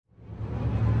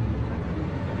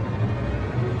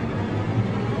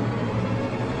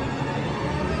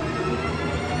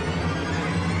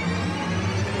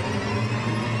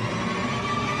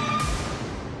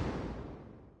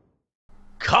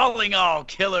Calling all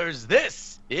killers,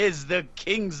 this is the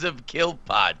Kings of Kill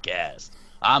podcast.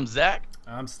 I'm Zach.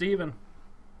 I'm Steven.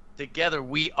 Together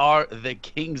we are the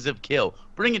Kings of Kill,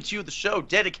 bringing to you the show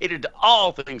dedicated to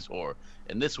all things horror.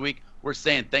 And this week, we're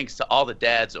saying thanks to all the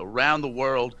dads around the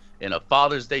world in a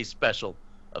Father's Day special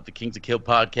of the Kings of Kill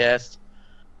podcast.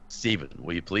 Steven,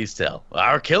 will you please tell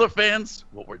our killer fans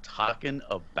what we're talking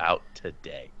about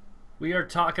today? We are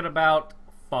talking about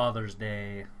Father's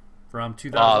Day from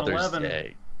 2011. Father's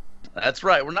Day. That's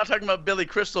right. We're not talking about Billy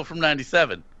Crystal from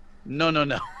 97.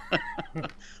 No.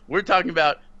 We're talking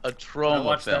about a trauma film. I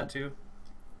watched that too.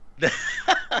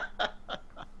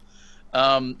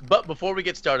 But before we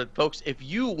get started, folks, if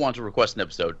you want to request an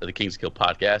episode of the Kings of Kill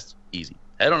podcast, easy.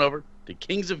 Head on over to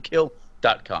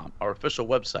kingsofkill.com, our official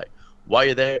website. While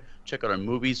you're there, check out our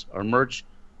movies, our merch,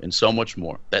 and so much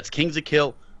more. That's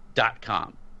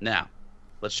kingsofkill.com. Now,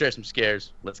 let's share some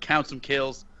scares. Let's count some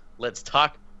kills. Let's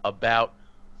talk about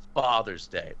Father's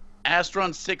Day.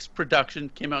 Astron 6 production,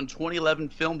 came out in 2011,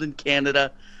 filmed in Canada.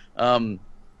 A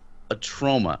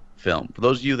trauma film. For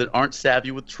those of you that aren't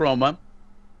savvy with trauma,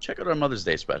 check out our Mother's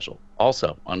Day special,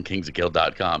 also on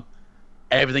kingsofkill.com.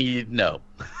 Everything you need to know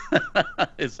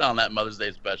is on that Mother's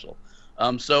Day special.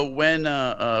 So when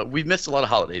we missed a lot of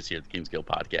holidays here at the Kings of Kill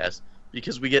podcast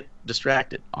because we get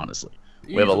distracted, honestly.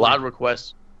 We have a lot of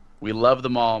requests. We love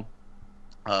them all,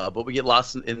 but we get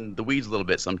lost in the weeds a little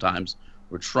bit sometimes.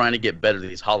 We're trying to get better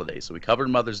these holidays. So we covered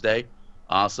Mother's Day.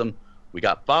 Awesome. We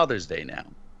got Father's Day now.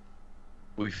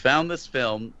 We found this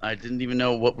film. I didn't even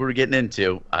know what we were getting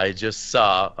into. I just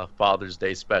saw a Father's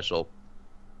Day special.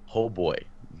 Oh boy,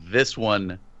 this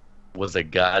one was a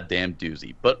goddamn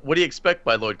doozy. But what do you expect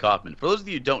by Lloyd Kaufman? For those of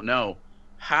you who don't know,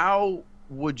 how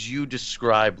would you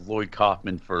describe Lloyd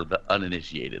Kaufman for the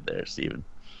uninitiated there, Steven?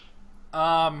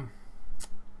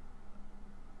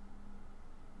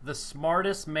 The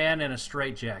smartest man in a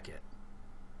straitjacket.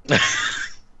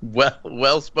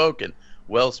 Well spoken.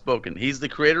 Well spoken. He's the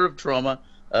creator of Trauma.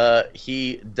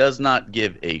 He does not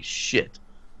give a shit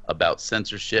about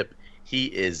censorship. He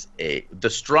is the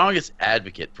strongest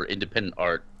advocate for independent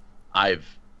art I've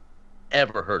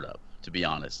ever heard of, to be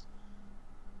honest.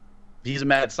 He's a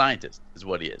mad scientist, is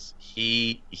what he is.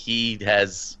 He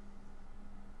has,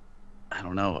 I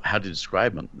don't know how to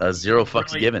describe him. Zero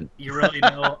fucks given. You really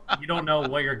know. You don't know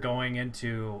what you're going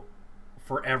into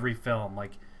for every film.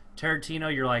 Like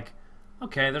Tarantino, you're like,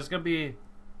 okay, there's gonna be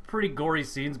pretty gory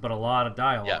scenes, but a lot of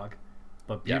dialogue,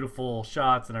 but beautiful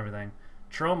shots and everything.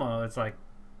 Trauma, it's like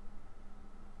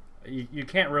you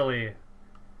can't really.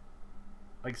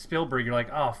 Like Spielberg, you're like,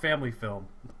 oh, family film.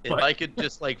 If I could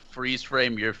just like freeze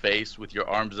frame your face with your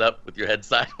arms up, with your head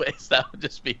sideways,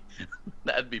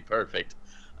 that'd be perfect.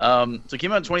 So it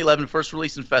came out in 2011, first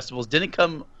release in festivals. Didn't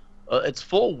come, its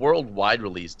full worldwide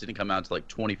release didn't come out until like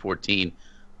 2014.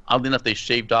 Oddly enough, they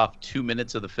shaved off 2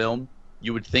 minutes of the film.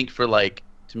 You would think for like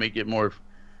to make it more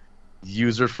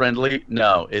user friendly.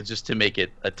 No, it's just to make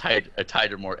it a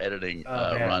tighter, more editing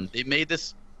run. They made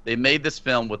this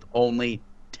film with only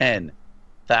 $10,000.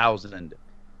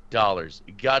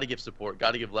 You got to give support,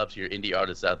 got to give love to your indie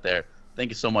artists out there. Thank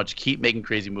you so much. Keep making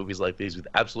crazy movies like these. We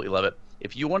absolutely love it.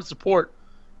 If you want to support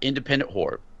independent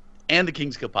horror and the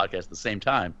Kings Kill podcast at the same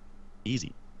time,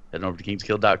 easy. Head over to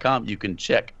kingskill.com. You can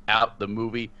check out the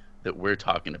movie that we're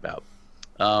talking about.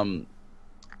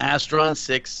 Astron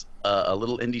 6, a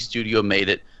little indie studio made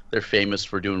it. They're famous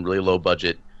for doing really low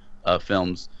budget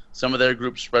films. Some of their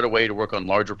groups spread away to work on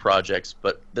larger projects,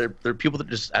 but they're people that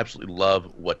just absolutely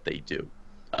love what they do.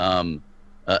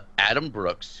 Adam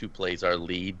Brooks, who plays our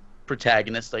lead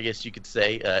protagonist, I guess you could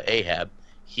say, Ahab,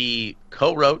 he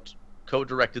co-wrote,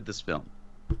 co-directed this film.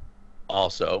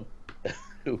 Also,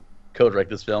 who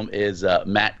co-directed this film is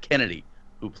Matt Kennedy,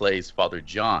 who plays Father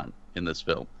John in this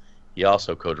film. He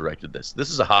also co-directed this. This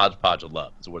is a hodgepodge of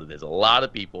love, is what it is. A lot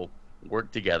of people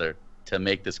work together to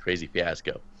make this crazy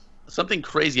fiasco. Something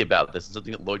crazy about this, and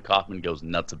something that Lloyd Kaufman goes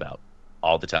nuts about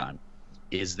all the time,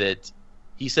 is that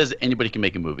he says that anybody can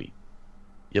make a movie.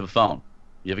 You have a phone.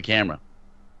 You have a camera.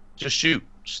 Just shoot.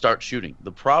 Start shooting.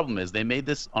 The problem is they made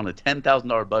this on a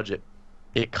 $10,000 budget.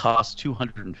 It costs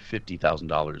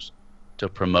 $250,000 to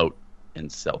promote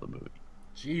and sell the movie.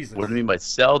 Jesus. What I mean by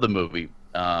sell the movie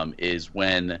is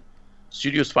when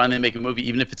studios finally make a movie,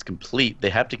 even if it's complete, they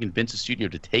have to convince a studio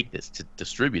to take this, to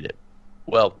distribute it.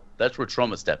 Well, that's where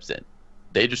Trauma steps in.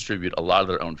 They distribute a lot of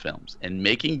their own films. And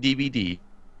making DVDs,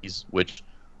 which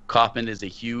Kaufman is a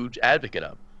huge advocate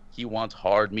of, he wants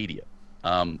hard media,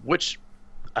 which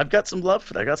I've got some love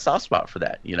for that. I got a soft spot for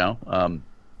that, you know. I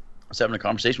was having a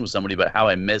conversation with somebody about how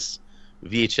I miss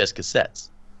VHS cassettes.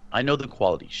 I know the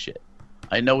quality shit.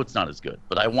 I know it's not as good,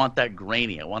 but I want that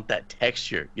grainy. I want that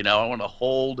texture. You know, I want to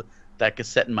hold that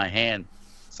cassette in my hand.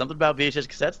 Something about VHS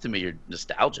cassettes to me are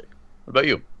nostalgic. What about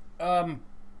you?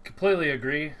 Completely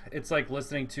agree. It's like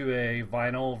listening to a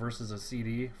vinyl versus a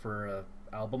CD for a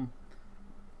album.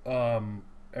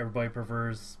 Everybody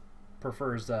prefers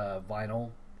vinyl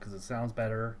because it sounds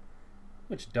better,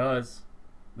 which it does,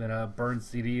 than a burned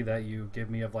CD that you give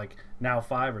me of like Now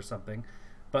 5 or something.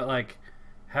 But like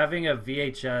having a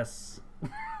VHS,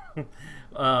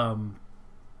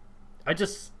 I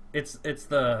just it's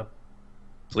the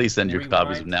Please send your rewind.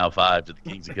 copies of Now 5 to the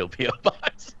Kings of Kill PO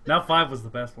Box. Now 5 was the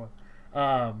best one.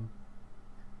 I'm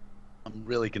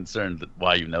really concerned that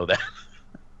why you know that.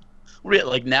 We're at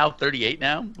like Now 38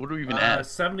 now? What are we even at?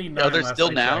 79. Are there last still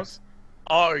I Nows? checked.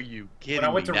 Are you kidding When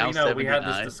I went me? to Now Reno, we had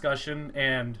 79? this discussion,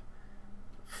 and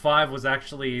 5 was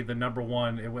actually the number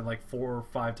one. It went like 4 or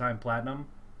 5 time platinum.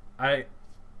 I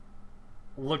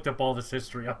looked up all this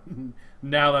history.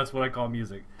 Now that's what I call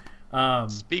music.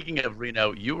 Speaking of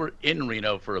Reno, you were in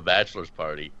Reno for a bachelor's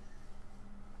party.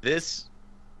 This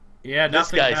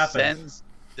Nothing happened.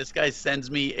 This guy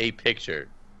sends me a picture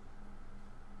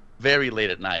very late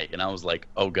at night, and I was like,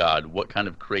 oh God, what kind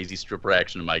of crazy stripper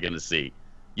action am I going to see?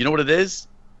 You know what it is?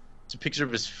 It's a picture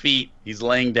of his feet. He's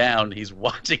laying down. He's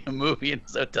watching a movie in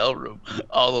his hotel room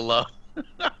all alone.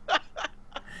 I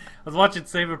was watching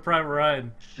Saving Private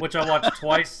Ryan, which I watched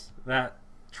twice that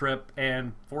trip,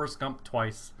 and Forrest Gump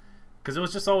twice. Because it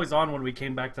was just always on when we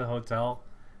came back to the hotel,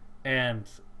 and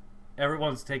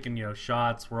everyone's taking,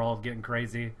 shots. We're all getting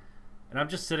crazy. And I'm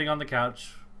just sitting on the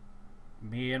couch,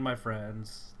 me and my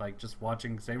friends, like just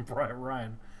watching Saving Private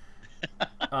Ryan.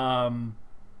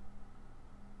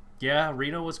 Yeah,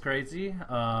 Reno was crazy.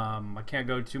 I can't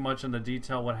go too much into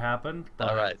detail what happened. But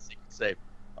All right, safe.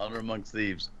 Honor amongst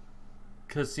thieves.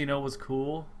 Casino was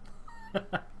cool.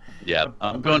 Yeah, I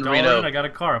I'm put going to $1 Reno. in, I got a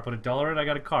car. I put $1 in, I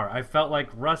got a car. I felt like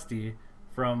Rusty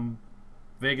from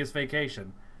Vegas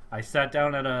Vacation. I sat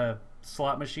down at a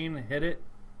slot machine, hit it,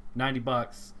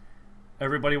 $90.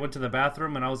 Everybody went to the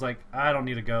bathroom, and I was like, I don't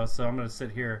need to go, so I'm gonna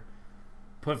sit here.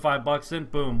 Put $5 in,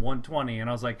 boom, 120, and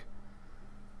I was like,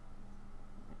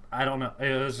 I don't know.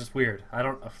 It was just weird.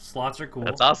 Slots are cool.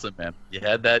 That's awesome, man. You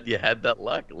had that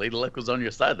luck. Lady Luck was on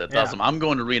your side. That's Yeah. awesome. I'm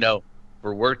going to Reno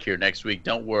for work here next week.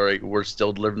 Don't worry, we're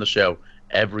still delivering the show.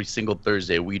 Every single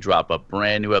Thursday, we drop a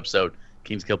brand new episode.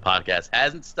 Kings Kill Podcast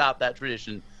hasn't stopped that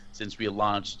tradition since we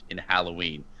launched in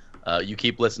Halloween. You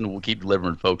keep listening, we'll keep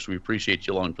delivering, folks. We appreciate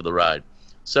you along for the ride.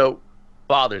 So,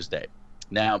 Father's Day.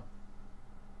 Now,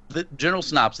 the general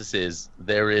synopsis is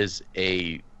there is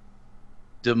a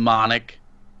demonic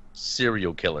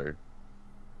serial killer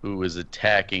who is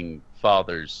attacking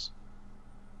fathers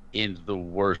in the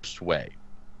worst way.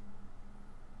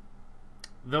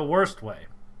 The worst way.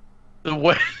 The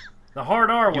way. The hard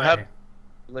R way.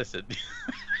 Listen,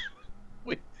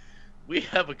 we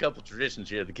have a couple traditions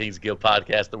here at the Kings Guild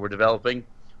podcast that we're developing.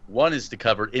 One is to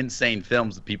cover insane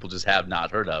films that people just have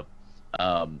not heard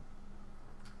of.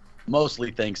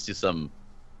 Mostly thanks to some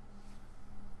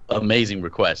amazing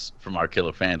requests from our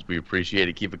killer fans. We appreciate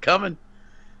it. Keep it coming.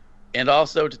 And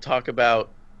also to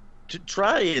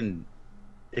try and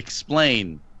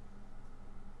explain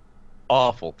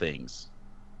awful things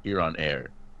here on air.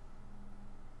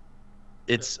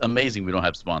 It's amazing we don't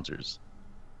have sponsors.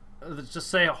 Just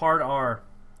say a hard R.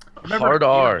 Remember Hard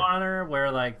R. Ring of Honor,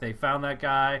 where like they found that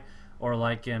guy, or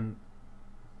like in,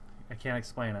 I can't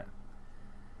explain it.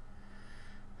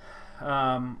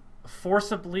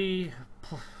 Forcibly.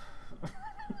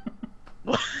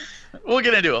 We'll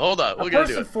get into it. Hold on. We'll get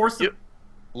into it.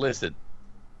 Listen.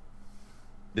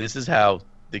 This is how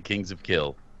the Kings of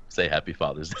Kill say Happy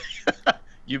Father's Day.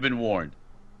 You've been warned.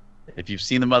 If you've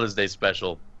seen the Mother's Day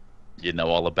special, you know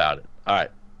all about it. All right,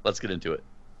 let's get into it.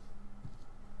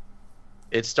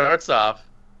 It starts off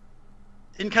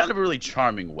in kind of a really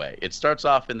charming way. It starts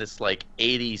off in this like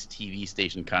 80s TV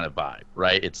station kind of vibe,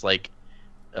 right? It's like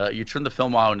you turn the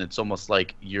film on and it's almost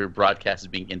like your broadcast is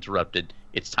being interrupted.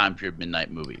 It's time for your midnight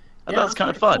movie. I thought it was kind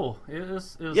of fun. Cool. It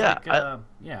was Yeah, like,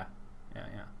 yeah.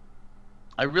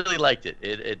 I really liked it.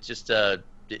 It just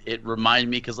it reminded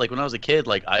me because like when I was a kid,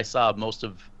 like I saw most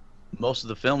of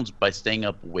the films by staying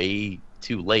up way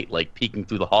too late, like peeking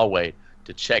through the hallway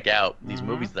to check out these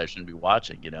movies that I shouldn't be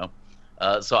watching, you know?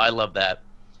 So I love that.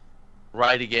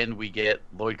 Right again, we get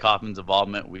Lloyd Kaufman's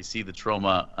involvement. We see the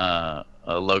Troma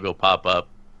logo pop up.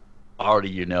 Already,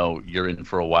 you know, you're in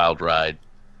for a wild ride.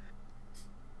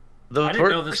 The I didn't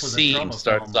know first this was a scene Troma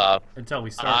starts film off. until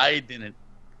we started.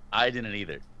 I didn't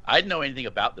either. I didn't know anything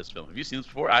about this film. Have you seen this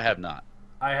before? I have not.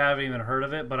 I haven't even heard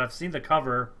of it, but I've seen the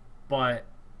cover. But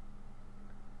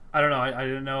I don't know. I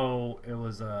didn't know it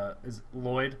was is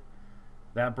Lloyd,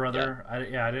 that brother. I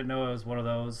didn't know it was one of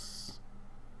those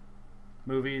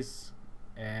movies,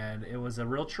 and it was a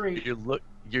real treat.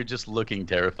 You're just looking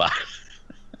terrified.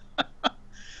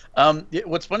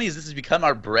 What's funny is this has become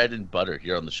our bread and butter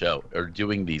here on the show, or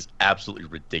doing these absolutely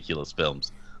ridiculous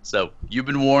films. So you've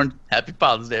been warned. Happy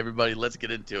Father's Day, everybody. Let's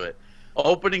get into it.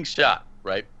 Opening shot,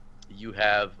 right? You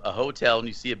have a hotel and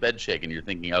you see a bed shake and you're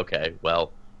thinking, okay,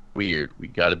 well, weird. We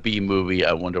got a B movie.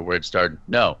 I wonder where it started.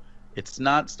 No, it's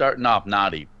not starting off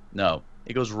naughty. No,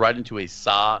 it goes right into a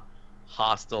Saw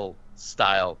hostile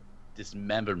style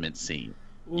dismemberment scene.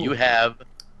 Ooh. You have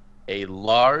a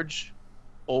large,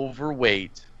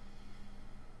 overweight,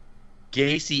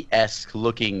 Gacy-esque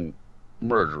looking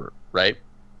murderer, right?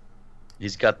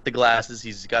 He's got the glasses.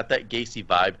 He's got that Gacy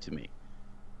vibe to me.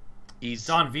 He's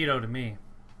Don Vito to me.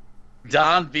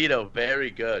 Don Vito, very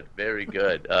good, very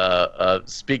good.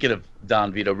 Speaking of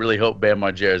Don Vito, really hope Bam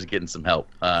Margera is getting some help.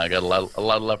 I got a lot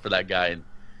of love for that guy. And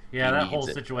yeah, that whole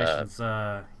situation's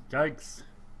yikes.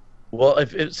 Well,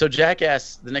 so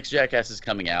Jackass, the next Jackass is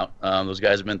coming out. Those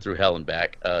guys have been through hell and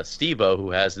back. Steve-O,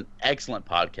 who has an excellent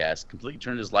podcast, completely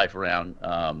turned his life around,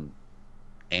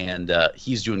 and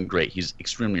he's doing great. He's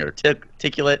extremely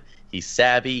articulate. He's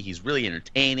savvy. He's really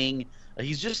entertaining.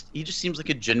 He just seems like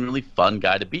a genuinely fun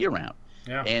guy to be around.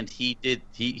 Yeah. And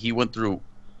he went through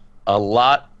a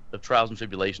lot of trials and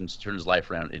tribulations to turn his life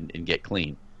around and get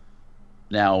clean.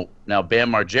 Now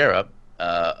Bam Margera,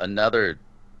 another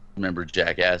member of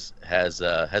Jackass, has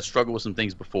struggled with some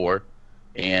things before,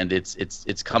 and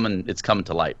it's coming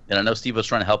to light. And I know Steve was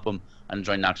trying to help him. I know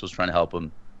Johnny Knoxville's trying to help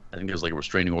him. I think there's like a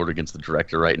restraining order against the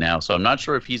director right now, so I'm not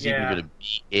sure if he's even going to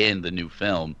be in the new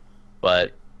film,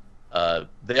 but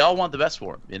they all want the best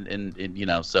for him, and you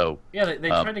know, so yeah, they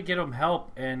tried to get him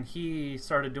help, and he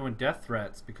started doing death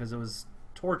threats because it was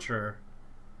torture.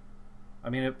 I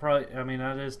mean,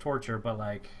 that is torture, but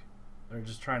like they're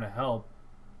just trying to help.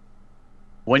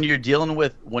 When you're dealing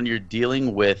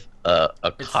with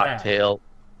a cocktail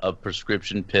of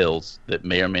prescription pills that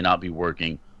may or may not be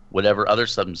working, whatever other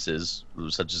substances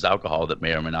such as alcohol that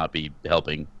may or may not be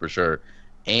helping for sure,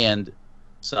 and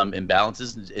some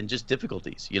imbalances and just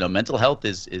difficulties. You know, mental health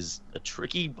is a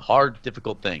tricky, hard,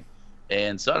 difficult thing.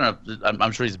 And so I don't know.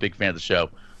 I'm sure he's a big fan of the show.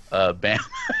 Bam.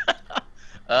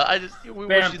 We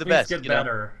wish you the best. Get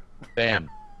better. Bam,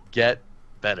 get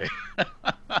better.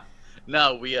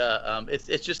 No,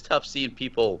 it's just tough seeing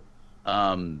people.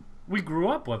 We grew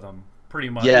up with them pretty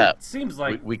much. Yeah, it seems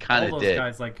like we kind of those did.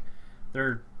 Guys, like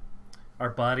they're our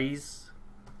buddies.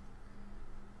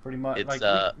 Pretty much, It's,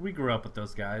 like we grew up with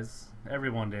those guys.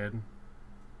 Everyone did.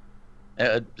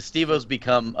 Steve-O's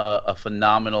become a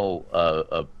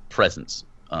phenomenal presence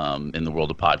in the world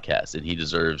of podcasts, and he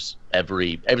deserves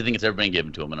everything that's ever been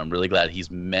given to him. And I'm really glad he's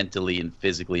mentally and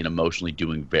physically and emotionally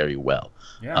doing very well.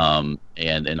 Yeah.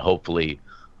 And hopefully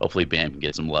Bam can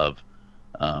get some love,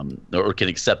 or can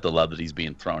accept the love that he's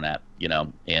being thrown at, you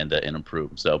know, and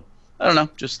improve. So I don't know,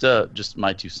 just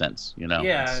my 2 cents, you know.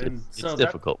 Yeah, it's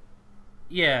difficult.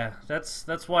 Yeah,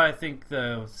 that's why I think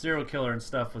the serial killer and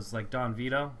stuff was like Don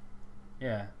Vito.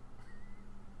 Yeah.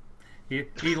 He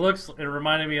looks, it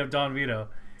reminded me of Don Vito.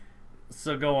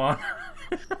 So go on.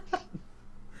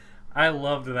 I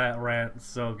loved that rant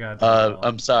so goddamn well.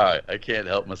 I'm sorry, I can't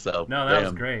help myself. No, that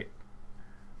was great.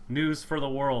 News for the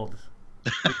world.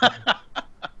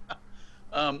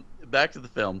 Back to the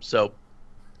film. So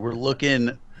we're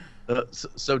looking.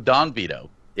 So Don Vito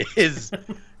is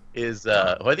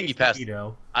I think he passed.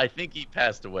 Vito. I think he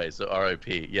passed away. So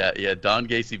R.I.P. Yeah, Don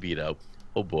Gacy Vito.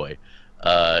 Oh boy,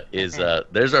 there's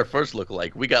our first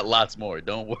lookalike. We got lots more.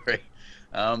 Don't worry.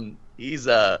 He's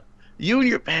you and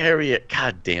your Harriet.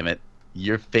 God damn it,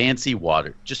 your fancy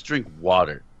water. Just drink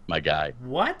water, my guy.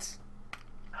 What?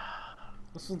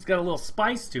 This one's got a little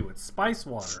spice to it. Spice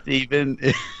water.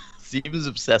 Steven's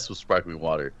obsessed with sparkling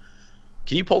water.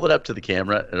 Can you pull it up to the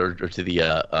camera or to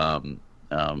the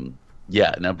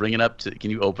yeah, now bring it up to,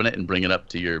 can you open it and bring it up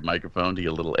to your microphone to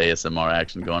get a little ASMR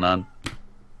action going on?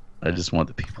 I just want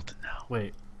the people to know.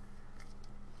 Wait.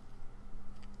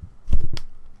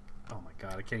 Oh my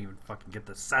god, I can't even fucking get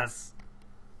the sus.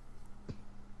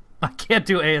 I can't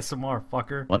do ASMR,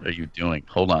 fucker. What are you doing?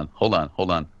 Hold on. Oh,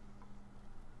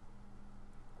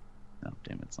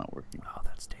 damn it, it's not working. Oh,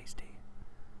 that's tasty.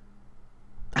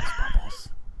 Those bubbles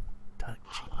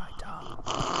touching my tongue.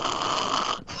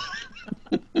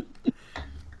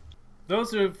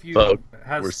 Those of you who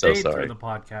have stayed through the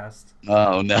podcast.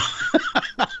 Oh no.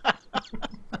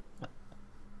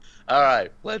 All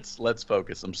right, let's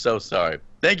focus. I'm so sorry.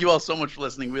 Thank you all so much for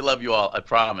listening. We love you all. I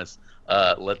promise.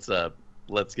 Let's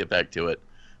get back to it.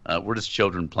 We're just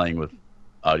children playing with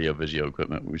audio-visual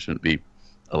equipment. We shouldn't be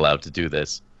allowed to do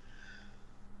this.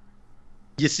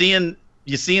 You see in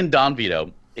Don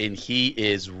Vito, and he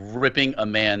is ripping a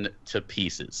man to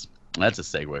pieces. That's a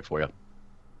segue for you.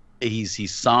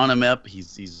 He's sawing him up.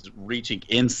 He's reaching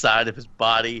inside of his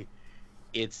body.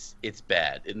 It's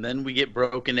bad. And then we get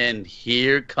broken in.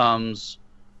 Here comes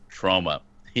trauma.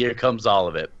 Here comes all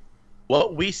of it.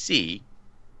 What we see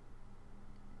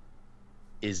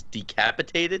is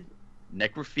decapitated,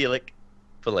 necrophilic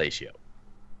fellatio.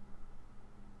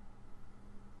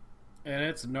 And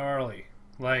it's gnarly.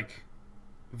 Like,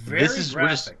 very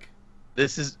graphic.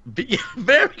 This is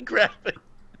very graphic.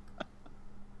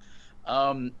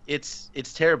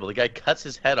 It's terrible. The guy cuts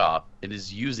his head off and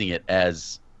is using it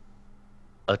as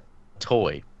a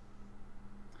toy.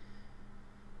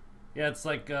 Yeah, it's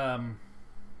like, you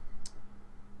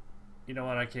know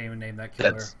what? I can't even name that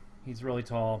killer. He's really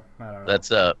tall. I don't know. That's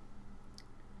the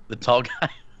tall guy.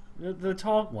 The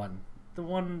tall one. The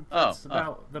one that's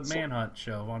about the Manhunt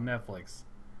show on Netflix.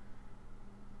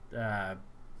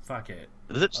 Fuck it.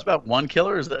 Is it just about one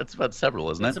killer, or is that it's about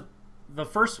several, isn't it? The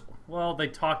first, well, they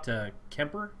talked to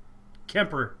Kemper.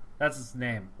 Kemper, that's his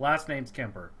name. Last name's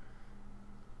Kemper.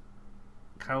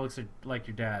 Kind of looks like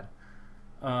your dad.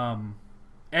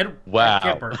 Ed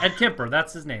Kemper. Ed Kemper,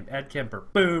 that's his name. Ed Kemper.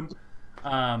 Boom.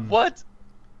 What?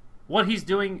 What he's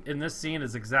doing in this scene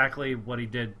is exactly what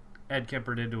Ed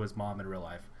Kemper did to his mom in real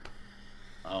life.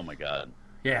 Oh my god.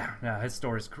 Yeah, no, his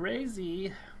story's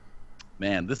crazy.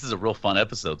 Man, this is a real fun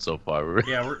episode so far.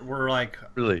 Yeah, we're like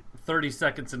really 30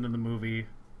 seconds into the movie,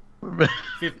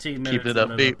 15 minutes into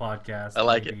the podcast. I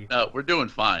like it. No, we're doing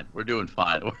fine. We're doing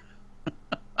fine.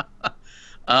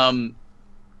 One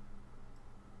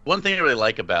thing I really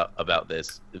like about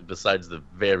this, besides the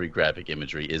very graphic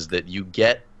imagery, is that you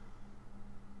get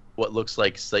what looks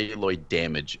like celluloid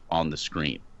damage on the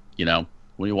screen. You know,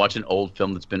 when you watch an old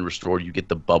film that's been restored, you get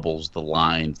the bubbles, the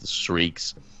lines, the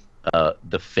streaks,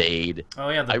 the fade. Oh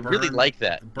yeah, I really like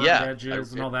that. The burnt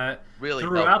edges and all that. Really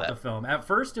throughout the film. At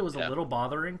first, it was a little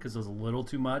bothering because it was a little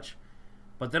too much,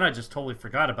 but then I just totally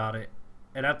forgot about it.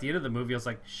 And at the end of the movie, I was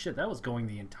like, "Shit, that was going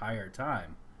the entire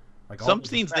time." Like some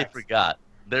scenes they forgot.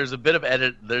 There's a bit of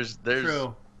edit. There's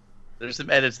True. There's some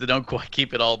edits that don't quite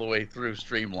keep it all the way through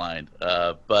streamlined.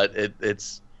 But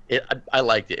I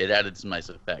liked it. It added some nice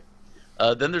effect.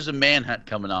 Then there's a manhunt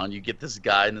coming on. You get this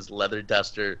guy in this leather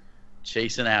duster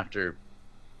chasing after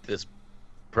this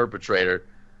perpetrator.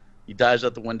 He dives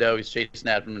out the window. He's chasing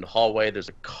after him in the hallway. There's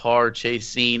a car chase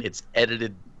scene. It's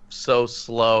edited so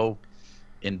slow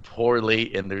and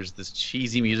poorly, and there's this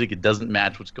cheesy music. It doesn't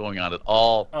match what's going on at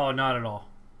all. Oh, not at all.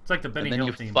 It's like the Benny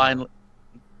Hill theme.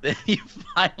 Then you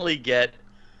finally get,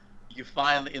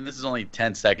 and this is only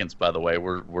 10 seconds, by the way.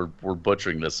 We're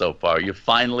butchering this so far. You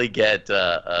finally get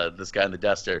this guy in the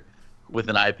duster with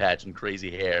an eye patch and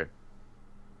crazy hair.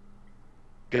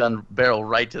 Gun barrel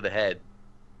right to the head.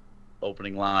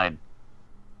 Opening line.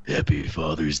 Happy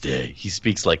Father's Day. He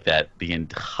speaks like that the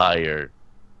entire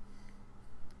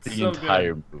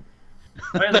movie.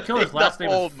 And the killer's last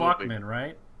name is Fuckman,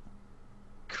 right?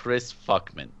 Chris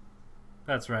Fuckman.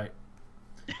 That's right.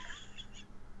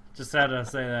 Just had to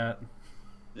say that.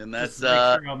 And that's just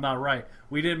to make sure I'm not right.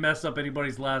 We didn't mess up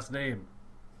anybody's last name.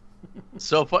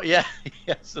 So far, yeah.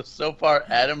 So far,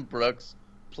 Adam Brooks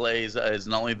is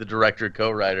not only the director,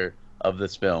 co-writer of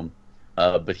this film,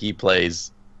 but he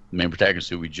plays the main protagonist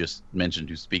who we just mentioned,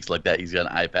 who speaks like that. He's got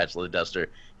an eye patch, leather duster.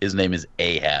 His name is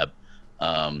Ahab.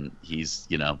 He's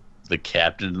the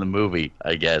captain of the movie,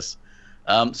 I guess.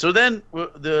 So then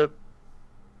the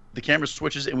camera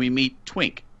switches and we meet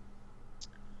Twink.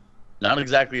 Not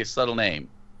exactly a subtle name.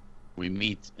 We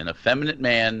meet an effeminate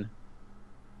man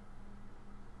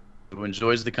who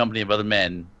enjoys the company of other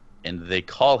men, and they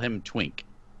call him Twink,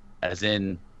 as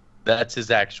in that's his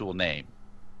actual name.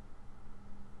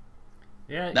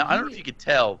 Yeah. Now, I don't know if you could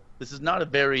tell, this is not a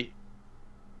very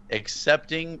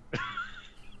accepting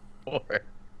or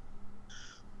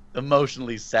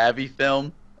emotionally savvy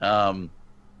film.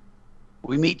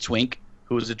 We meet Twink,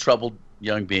 who is a troubled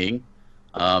young being,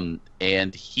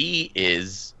 and he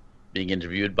is being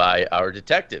interviewed by our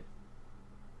detective.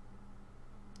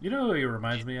 You know who he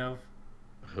reminds me of?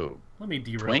 Who? Let me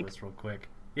derail Twink? this real quick.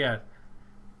 Yeah.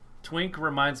 Twink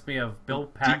reminds me of Bill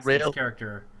Paxton's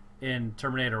character in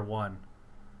Terminator 1.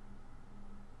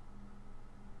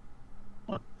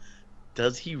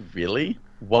 Does he really?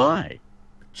 Why?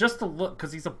 Just the look,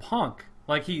 because he's a punk.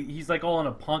 Like, he's like all in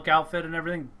a punk outfit and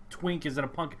everything. Twink is in a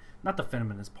punk, not the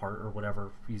feminist part or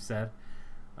whatever you said.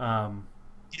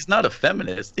 He's not a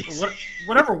feminist.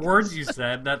 Whatever words you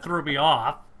said, that threw me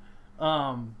off.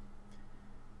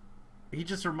 He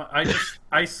just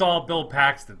I saw Bill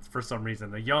Paxton for some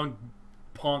reason, a young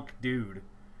punk dude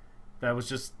that was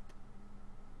just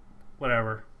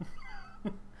whatever.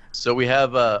 So we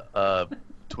have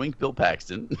Twink Bill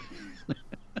Paxton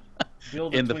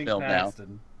in the Twink film Paxton.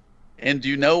 now. And do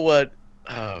you know what?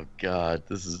 Oh God,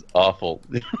 this is awful.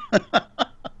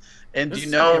 And do you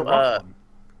know?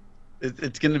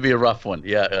 It's going to be a rough one.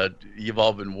 Yeah, you've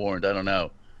all been warned. I don't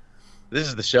know. This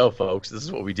is the show, folks. This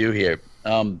is what we do here.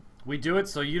 We do it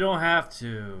so you don't have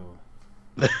to.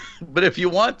 But if you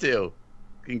want to,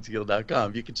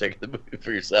 kingsguild.com, you can check the movie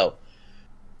for yourself.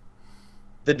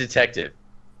 The Detective.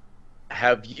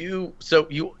 Have you? So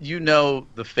you know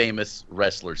the famous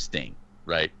wrestler Sting,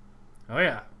 right? Oh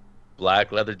yeah.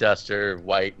 Black leather duster,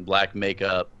 white and black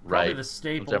makeup, Probably right? the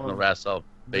staple of the wrestle,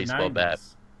 baseball 90s. bat.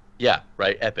 Yeah,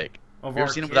 right. Epic. Of You ever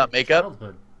our seen him without makeup?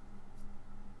 childhood.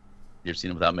 You ever seen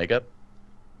him without makeup?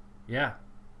 Yeah.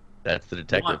 That's the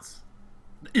Detective. Once.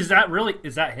 Is that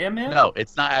him? No,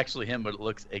 it's not actually him, but it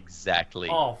looks exactly.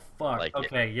 Oh fuck. like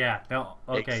okay, it. Yeah. No.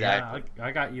 Okay, Exactly. yeah.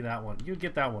 I got you that one. You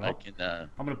get that one. I can,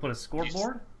 I'm gonna put a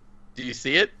scoreboard. do you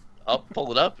see it? I'll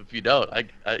pull it up if you don't.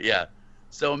 Yeah.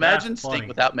 So imagine That's funny. Sting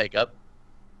without makeup,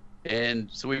 and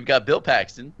so we've got Bill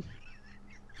Paxton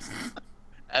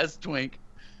as Twink.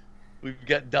 We've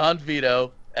got Don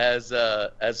Vito as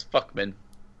Fuckman,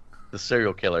 the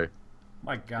serial killer.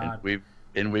 My God.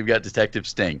 And we've got Detective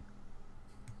Sting.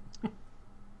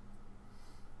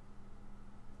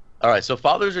 All right, so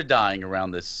fathers are dying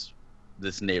around this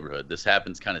neighborhood. This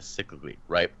happens kind of cyclically,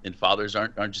 right? And fathers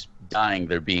aren't just dying;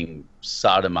 they're being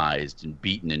sodomized and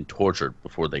beaten and tortured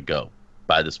before they go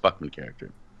by this Fuckman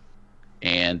character.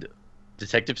 And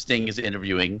Detective Sting is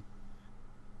interviewing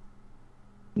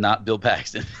not Bill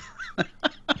Paxton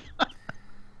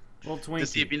Little Twinkie. to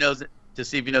see if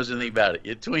he knows anything about it.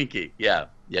 Yeah, Twinkie, yeah.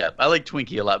 I like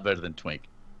Twinkie a lot better than Twink.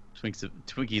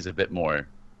 Twinkie's a bit more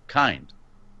kind.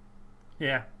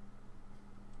 Yeah.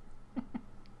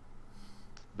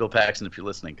 Bill Paxton, if you're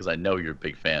listening, because I know you're a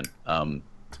big fan.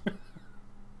 Did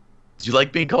you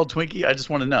like being called Twinkie? I just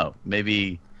want to know.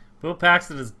 Maybe. Bill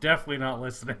Paxton is definitely not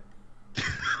listening.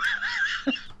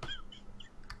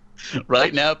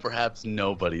 Right now, perhaps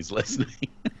nobody's listening.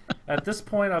 At this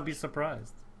point, I'll be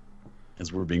surprised.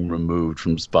 As we're being removed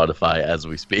from Spotify as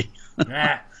we speak.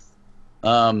 Nah.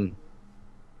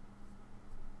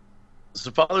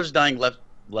 So father's dying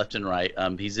left and right.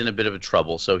 He's in a bit of a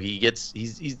trouble. So he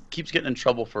keeps getting in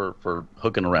trouble for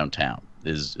hooking around town.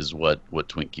 Is what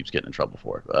Twink keeps getting in trouble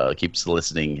for. Keeps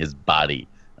soliciting his body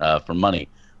for money.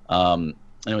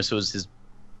 Anyway, so his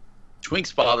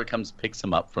Twink's father picks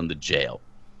him up from the jail,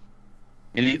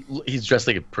 and he's dressed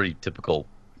like a pretty typical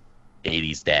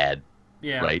 '80s dad.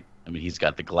 Yeah. Right. I mean, he's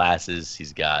got the glasses.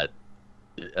 He's got.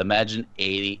 Imagine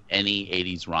any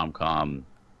 '80s rom-com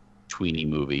tweeny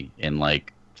movie, and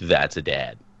like that's a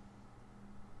dad.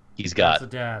 He's got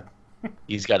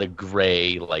a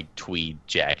gray like tweed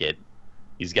jacket.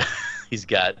 He's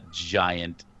got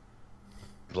giant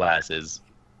glasses.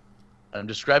 I'm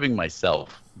describing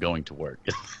myself going to work.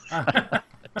 I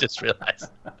just realized.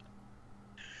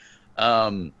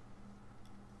 And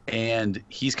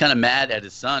he's kind of mad at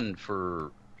his son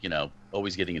for,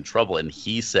 always getting in trouble. And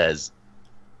he says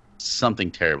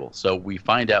something terrible. So we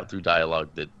find out through dialogue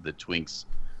that Twink's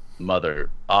mother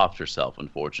offed herself,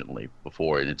 unfortunately,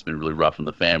 before, and it's been really rough in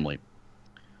the family.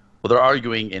 Well, they're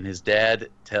arguing, and his dad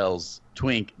tells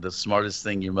Twink, the smartest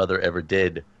thing your mother ever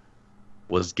did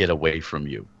was get away from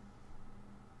you.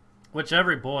 Which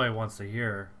every boy wants to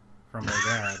hear from their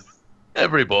dad.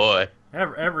 Every boy.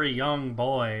 Every young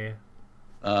boy.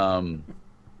 God,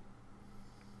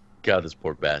 this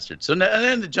poor bastard. So and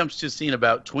then it jumps to a scene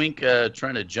about Twink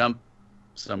trying to jump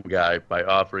some guy by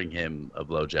offering him a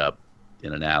blowjob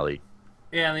in an alley.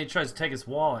 Yeah, and then he tries to take his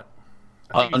wallet.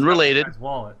 Unrelated. His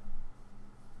wallet.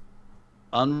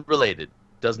 Unrelated.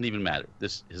 Doesn't even matter.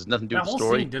 This has nothing to do with the story. That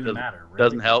whole scene didn't matter. Really.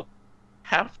 Doesn't help.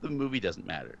 Half the movie doesn't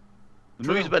matter. The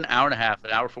movie's about an hour and a half,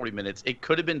 an hour 40 minutes. It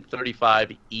could have been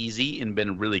 35 easy and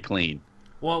been really clean.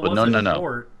 Well, it was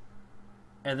short,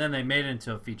 and then they made it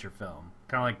into a feture film,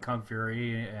 kind of like Kung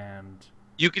Fury and.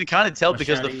 You can kind of tell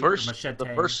because the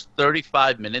Machete. first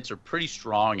 35 minutes are pretty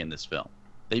strong in this film.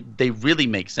 They really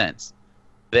make sense.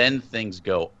 Then things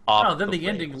go off. No, then the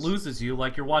ending loses you,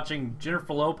 like you're watching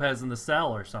Jennifer Lopez in The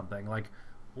Cell or something. Like,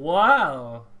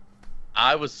 wow.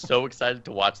 I was so excited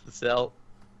to watch The Cell.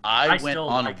 I went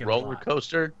on a roller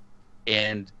coaster,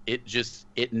 and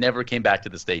it never came back to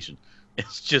the station.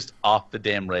 It's just off the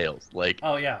damn rails. Like,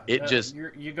 oh yeah,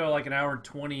 you go like an hour and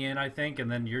 20 in, I think,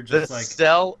 and then you're just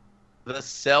The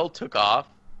Cell took off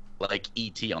like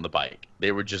E.T. on the bike.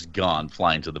 They were just gone,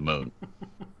 flying to the moon.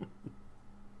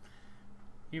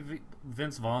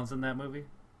 Vince Vaughn's in that movie.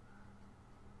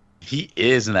 He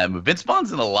is in that movie. Vince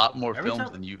Vaughn's in a lot more Every films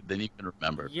time- than you can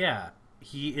remember. Yeah,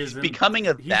 he is He's becoming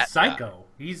a He's that Psycho.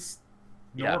 guy. He's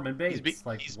Yeah. Norman Bates.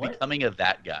 He's what? becoming a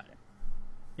that guy.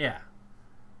 Yeah,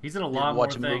 he's in a You lot ever more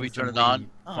watch a things movie, turn than it on? we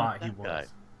Oh, thought he that was. guy.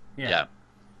 Yeah.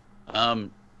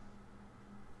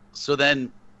 So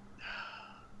then,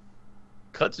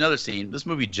 cut to another scene. This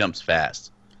movie jumps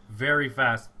fast. Very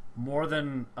fast, more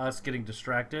than us getting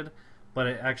distracted, but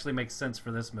it actually makes sense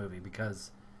for this movie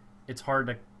because it's hard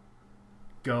to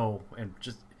go and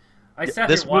just. I sat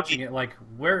This here watching movie- it like,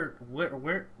 where,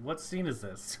 what scene is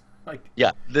this? Like,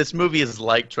 Yeah, this movie is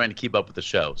like trying to keep up with the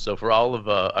show. So for all of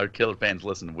our killer fans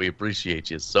listening, we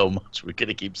appreciate you so much. We're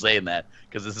gonna keep saying that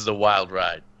because this is a wild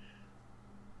ride.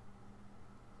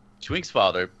 Twink's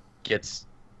father gets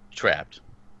trapped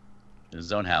in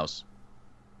his own house.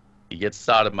 He gets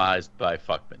sodomized by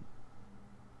Fuckman,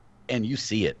 and you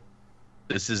see it.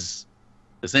 This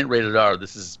ain't rated R.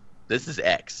 This is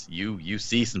X. You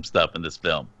see some stuff in this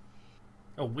film.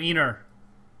 a wiener.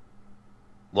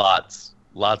 Lots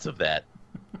of that.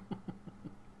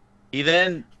 He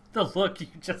then The look you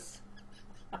just.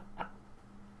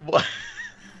 what?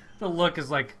 The look is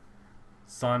like,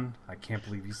 son, I can't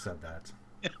believe you said that.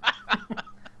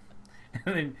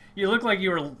 And then you look like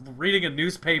you were reading a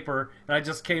newspaper, and I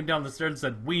just came down the stairs and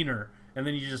said wiener, and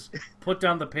then you just put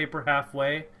down the paper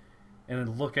halfway, and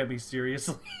then look at me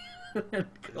seriously, and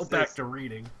go back to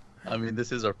reading. I mean,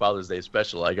 this is our Father's Day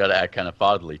special. I gotta act kind of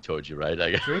fatherly towards you, right?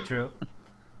 True.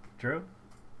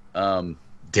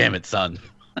 Damn it, son.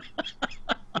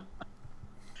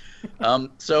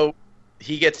 So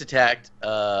he gets attacked,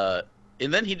 and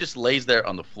then he just lays there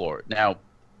on the floor. Now,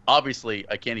 obviously,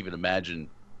 I can't even imagine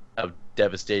how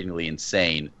devastatingly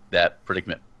insane that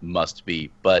predicament must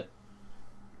be, but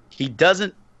he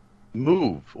doesn't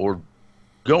move or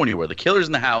go anywhere. The killer's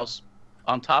in the house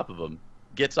on top of him,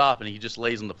 gets off, and he just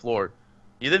lays on the floor.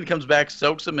 He then comes back,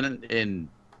 soaks him in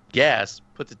gas,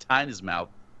 puts a tie in his mouth,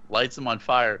 lights him on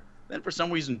fire. Then for some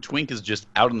reason, Twink is just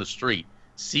out on the street,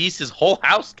 sees his whole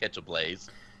house catch ablaze.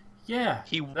 Yeah.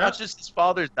 He watches his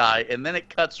father die, and then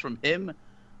it cuts from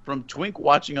Twink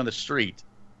watching on the street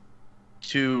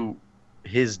to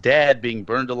his dad being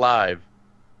burned alive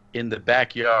in the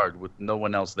backyard with no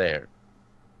one else there.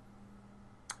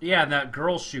 Yeah, and that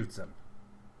girl shoots him.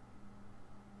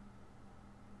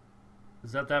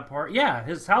 Is that part? Yeah,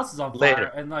 his house is on fire,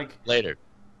 Later. and like... Later.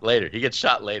 He gets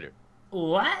shot later.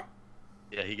 What?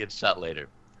 Yeah, he gets shot later.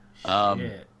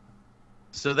 Shit.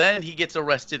 So then he gets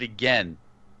arrested again,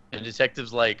 and Detective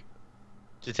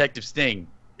Sting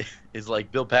is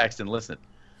like, Bill Paxton, listen,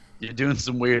 you're doing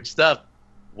some weird stuff.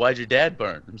 Why'd your dad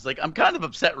burn? He's like, I'm kind of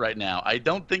upset right now. I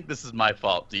don't think this is my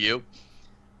fault. Do you?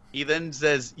 He then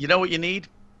says, you know what you need?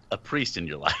 A priest in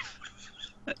your life.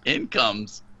 In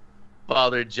comes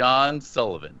Father John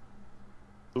Sullivan,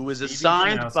 who was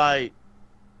assigned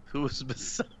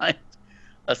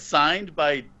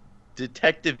by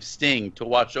Detective Sting to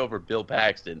watch over Bill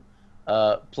Paxton,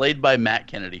 played by Matt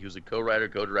Kennedy, who's a co-writer,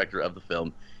 co-director of the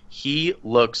film.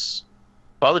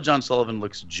 Father John Sullivan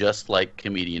looks just like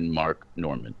comedian Mark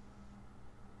Norman.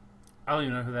 I don't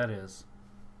even know who that is.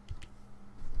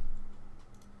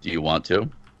 Do you want to?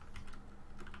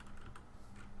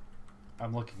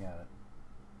 I'm looking at it.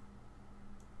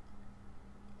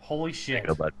 Holy shit.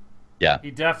 Go, bud. Yeah. He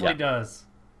definitely does.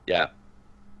 Yeah.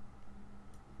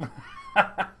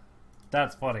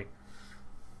 That's funny.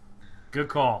 Good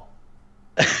call.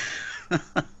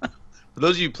 For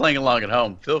those of you playing along at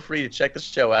home, feel free to check the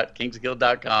show out,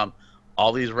 kingsofkill.com.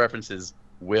 All these references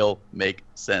will make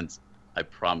sense. I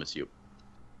promise you.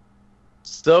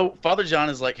 So Father John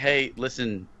is like, hey,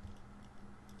 listen,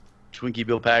 Twinkie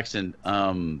Bill Paxton,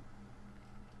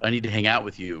 I need to hang out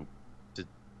with you to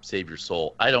save your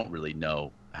soul. I don't really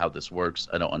know how this works.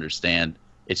 I don't understand.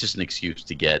 It's just an excuse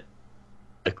to get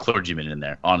a clergyman in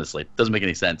there, honestly. It doesn't make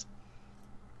any sense.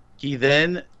 He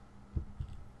then...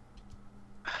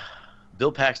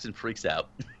 Bill Paxton freaks out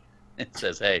and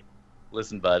says, hey,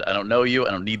 listen, bud, I don't know you. I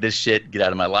don't need this shit. Get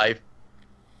out of my life.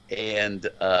 And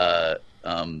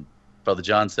Father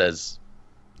John says,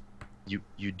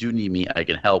 you do need me. I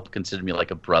can help. Consider me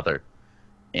like a brother.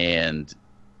 And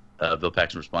Bill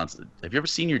Paxton responds, have you ever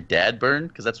seen your dad burn?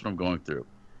 Because that's what I'm going through.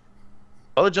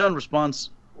 Father John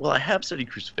responds, well, I have studied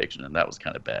crucifixion, and that was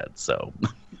kind of bad. So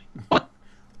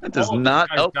that does not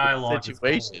help the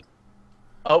situation.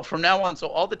 Oh, from now on, so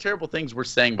all the terrible things we're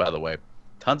saying, by the way,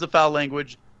 tons of foul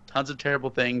language, tons of terrible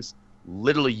things.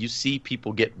 Literally, you see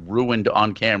people get ruined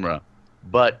on camera,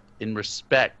 but in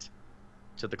respect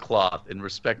to the cloth, in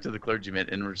respect to the clergyman,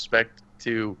 in respect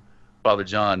to Father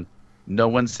John, No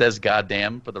one says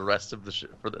goddamn for the rest of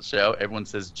for the show. Everyone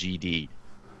says GD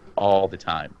all the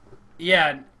time.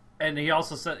 Yeah, and he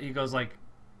also said, he goes like,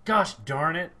 "Gosh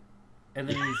darn it," and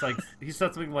then he's like, he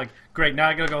said something like, "Great, now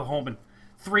I gotta go home and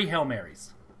 3 Hail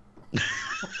Marys."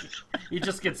 He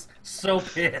just gets so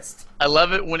pissed. I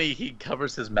love it when he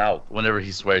covers his mouth whenever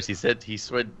he swears. He said he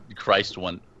swear Christ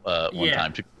one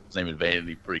time, took his name in vain, and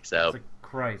he freaks out. It's like,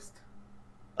 Christ.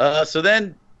 So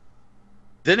then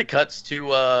it cuts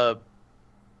to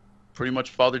pretty much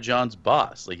Father John's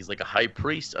boss. Like, he's like a high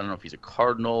priest. I don't know if he's a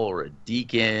cardinal or a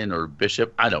deacon or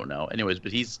bishop. I don't know. Anyways,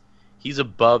 but he's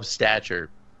above stature,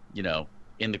 you know,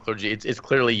 in the clergy. It's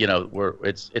clearly, you know,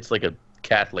 it's like a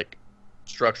Catholic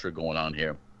structure going on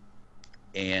here.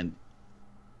 And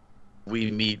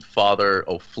we meet Father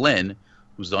O'Flynn,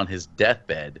 who's on his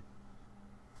deathbed.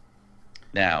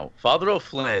 Now, Father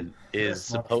O'Flynn is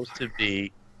supposed to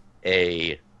be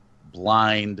a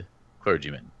blind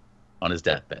clergyman on his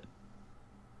deathbed.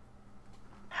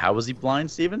 How was he blind,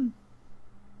 Steven?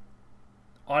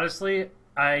 Honestly,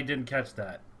 I didn't catch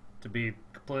that, to be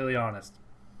completely honest.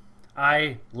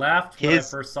 I laughed when I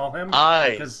first saw him.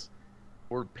 Eyes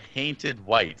were painted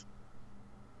white.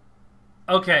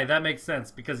 Okay, that makes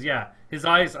sense, because, yeah, his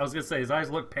eyes, I was going to say, his eyes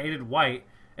look painted white,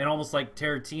 and almost like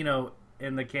Tarantino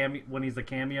in the cameo, when he's the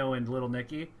cameo in Little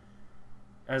Nicky,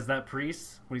 as that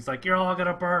priest, when he's like, "You're all going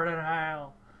to burn in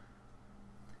hell."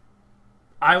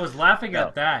 I was laughing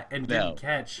at that and didn't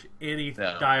catch any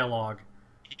dialogue.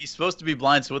 He's supposed to be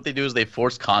blind, so what they do is they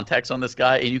force contacts on this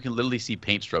guy, and you can literally see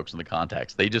paint strokes on the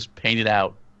contacts. They just painted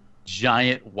out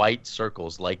giant white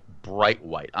circles, like bright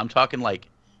white. I'm talking like,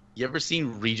 you ever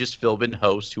seen Regis Philbin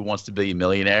host Who Wants to Be a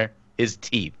Millionaire? His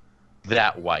teeth,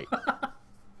 that white.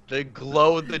 The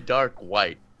glow-in-the-dark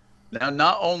white. Now,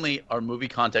 not only are movie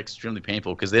contacts extremely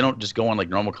painful, because they don't just go on like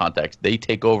normal contacts, they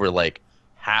take over like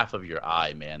half of your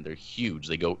eye, man. They're huge.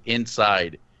 They go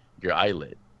inside your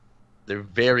eyelid. They're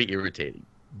very irritating.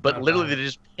 But literally, they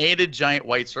just painted giant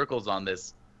white circles on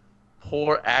this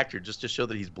poor actor just to show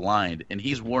that he's blind. And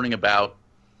he's warning about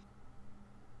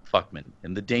Fuckman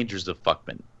and the dangers of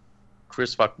Fuckman.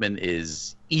 Chris Fuckman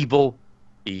is evil.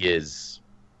 He is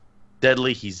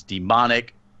deadly. He's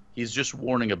demonic. He's just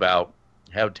warning about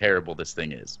how terrible this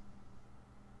thing is.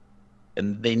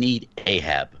 And they need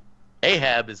Ahab.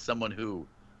 Ahab is someone who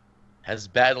has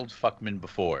battled Fuckman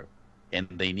before, and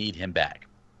they need him back.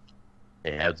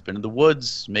 Ahab's been in the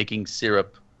woods making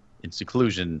syrup in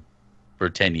seclusion for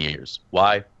 10 years.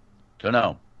 Why? Don't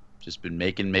know. Just been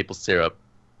making maple syrup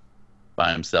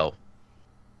by himself.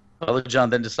 Father John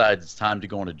then decides it's time to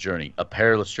go on a journey, a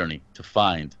perilous journey, to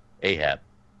find Ahab.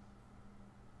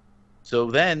 So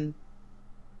then,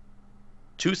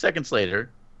 2 seconds later,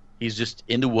 he's just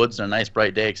in the woods on a nice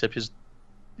bright day, except his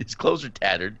clothes are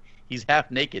tattered. He's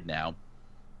half naked now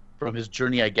from his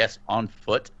journey, I guess, on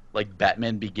foot, like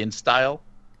Batman Begins style.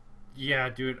 Yeah,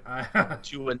 dude.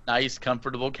 To a nice,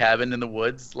 comfortable cabin in the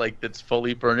woods, like that's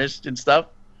fully furnished and stuff.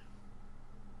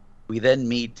 We then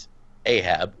meet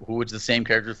Ahab, who was the same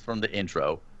character from the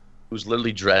intro, who's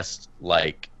literally dressed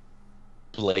like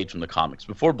Blade from the comics.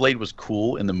 Before Blade was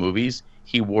cool in the movies,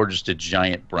 he wore just a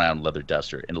giant brown leather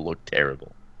duster, and it looked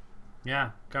terrible.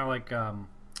 Yeah, kind of like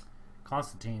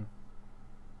Constantine.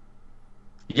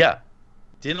 Yeah,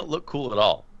 didn't look cool at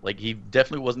all. Like, he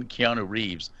definitely wasn't Keanu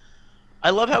Reeves. I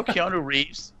love how Keanu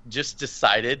Reeves just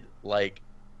decided, like,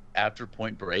 after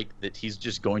Point Break, that he's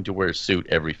just going to wear a suit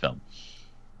every film.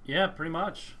 Yeah, pretty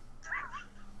much.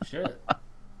 Shit.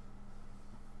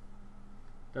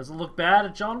 Doesn't look bad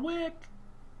at John Wick.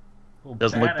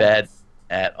 Doesn't look bad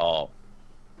at all.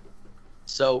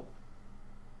 So,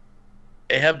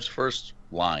 Ahab's first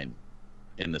line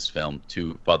in this film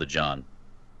to Father John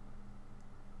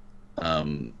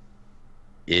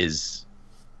is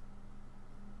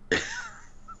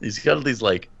he's got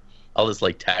all this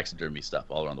like taxidermy stuff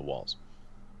all around the walls.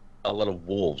 A lot of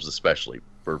wolves, especially,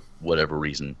 for whatever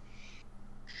reason.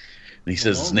 And he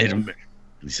says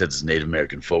it's Native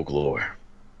American folklore.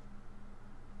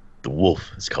 The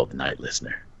wolf is called the night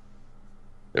listener.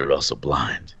 They're also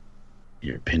blind.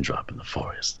 You're a pin drop in the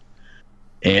forest.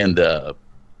 And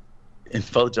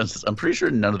Father John says, I'm pretty sure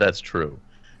none of that's true.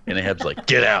 And Ahab's like,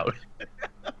 get out.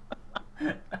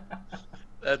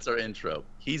 That's our intro.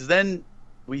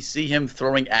 We see him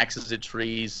throwing axes at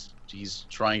trees. He's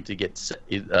trying to get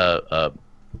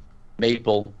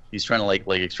maple. He's trying to like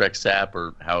extract sap,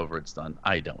 or however it's done.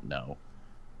 I don't know.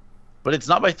 But it's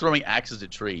not by throwing axes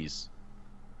at trees,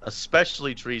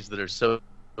 especially trees that are so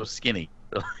skinny.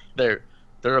 They're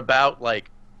about like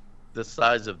the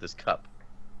size of this cup.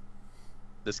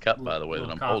 This cup, by the way, that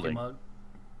I'm holding. Mug.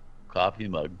 Coffee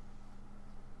mug.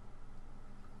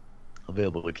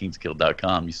 Available at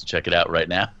kingskill.com. You should check it out right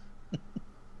now.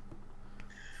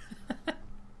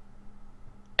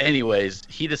 Anyways,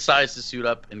 he decides to suit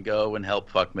up and go and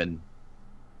help Fuckman.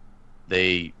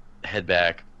 They head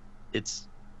back. It's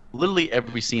literally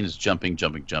every scene is jumping.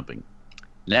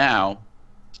 Now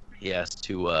he has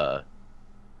to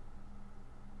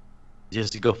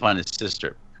go find his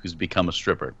sister, who's become a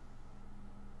stripper.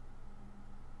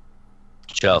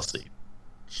 Chelsea.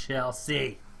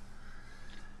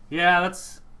 Yeah,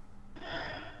 that's...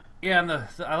 Yeah, and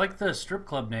I like the strip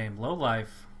club name, Low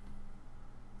Life.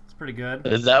 It's pretty good.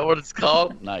 Is that what it's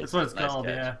called? Nice. That's what it's called,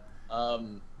 catch.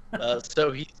 Yeah.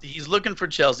 So he's looking for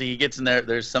Chelsea. He gets in there.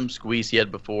 There's some squeeze he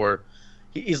had before.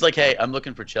 He's like, hey, I'm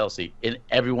looking for Chelsea. And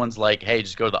everyone's like, hey,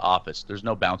 just go to the office. There's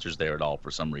no bouncers there at all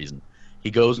for some reason.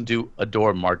 He goes into a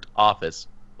door marked office,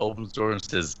 opens the door and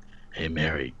says, hey,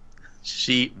 Mary.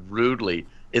 She rudely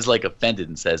is like offended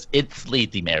and says, it's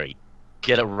Lady Mary.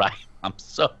 Get it right. I'm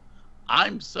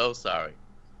so sorry.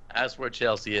 As where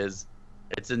Chelsea is,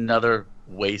 it's another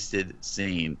wasted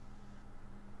scene.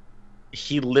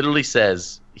 He literally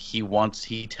says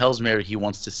he tells Mary he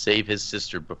wants to save his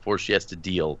sister before she has to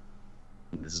deal,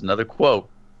 this is another quote,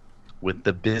 with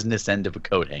the business end of a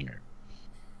coat hanger.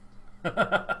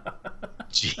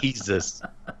 Jesus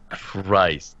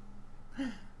Christ.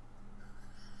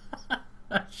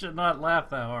 I should not laugh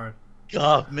that hard.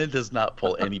 Kaufman does not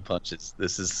pull any punches.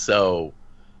 This is so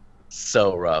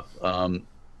rough.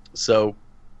 So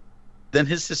then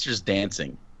his sister's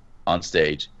dancing on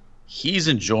stage. He's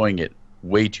enjoying it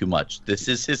way too much. This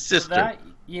is his sister.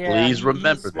 Please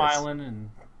remember this. Smiling and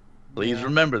Please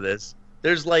remember this.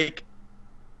 There's like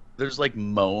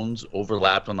moans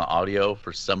overlapped on the audio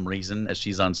for some reason as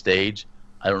she's on stage.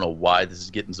 I don't know why this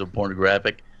is getting so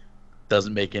pornographic.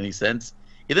 Doesn't make any sense.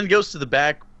 He then goes to the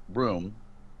back room,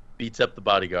 beats up the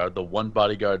bodyguard, the one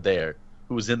bodyguard there,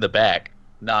 who was in the back,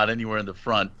 not anywhere in the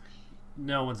front.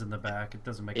 No one's in the back. It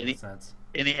doesn't make any sense.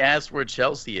 And he asks where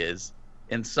Chelsea is,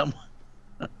 and someone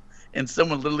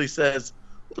literally says,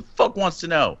 "Who the fuck wants to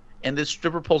know?" And this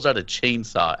stripper pulls out a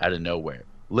chainsaw out of nowhere,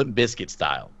 Limp Bizkit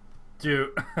style. Dude,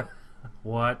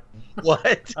 what?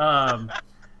 What?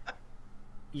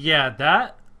 Yeah,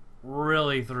 that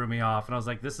really threw me off, and I was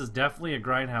like, "This is definitely a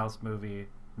Grindhouse movie."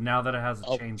 Now that it has a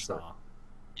chainsaw. Sure.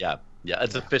 Yeah,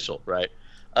 it's official, right?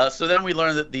 So then we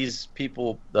learn that these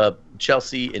people,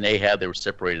 Chelsea and Ahab, they were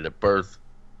separated at birth.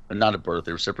 Not at birth.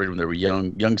 They were separated when they were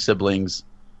young siblings,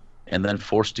 and then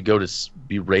forced to go to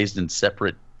be raised in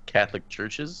separate Catholic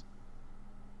churches.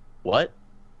 What?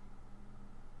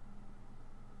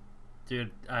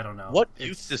 Dude, I don't know. What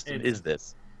youth system is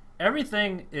this?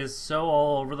 Everything is so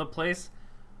all over the place,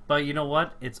 but you know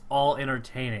what? It's all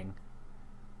entertaining.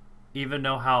 Even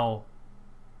though how...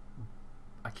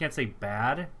 I can't say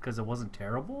bad, because it wasn't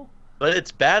terrible. But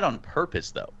it's bad on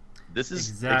purpose, though. This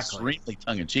is extremely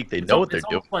tongue-in-cheek. They know what they're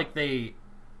doing. It's like they...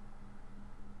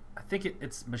 I think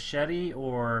it's Machete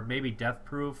or maybe Death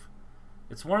Proof.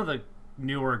 It's one of the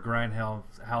newer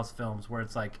Grindhouse films where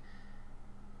it's like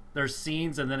there's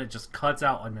scenes and then it just cuts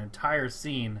out an entire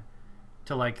scene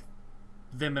to like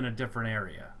them in a different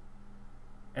area.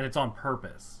 And it's on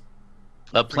purpose.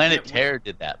 Planet Terror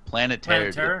did that. Planet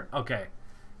Terror? Okay.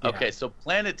 Yeah. Okay, so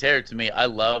Planet Terror, to me, I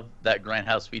love that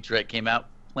Grindhouse featurette came out.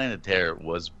 Planet Terror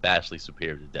was vastly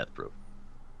superior to Death Proof.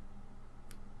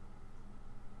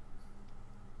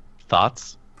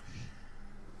 Thoughts?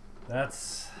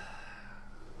 That's...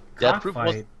 Death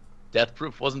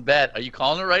Proof wasn't bad. Are you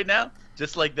calling it right now?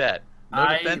 Just like that. No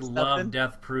I love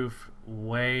Death Proof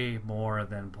way more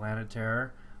than Planet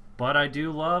Terror, but I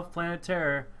do love Planet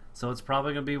Terror, so it's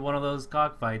probably going to be one of those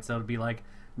cockfights that would be like,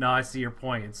 no, I see your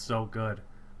point. It's so good.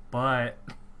 But...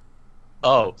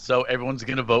 Oh, so everyone's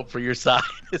going to vote for your side?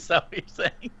 Is that what you're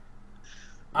saying?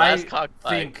 I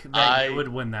think that you would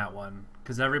win that one,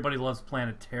 because everybody loves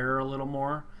Planet Terror a little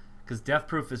more, because Death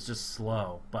Proof is just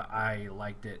slow, but I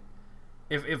liked it.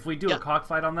 If we do a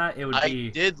cockfight on that, it would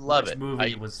be which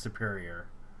movie was superior.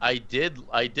 I did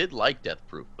like Death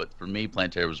Proof, but for me,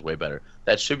 Planet Terror was way better.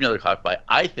 That should be another cockfight.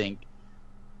 I think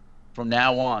from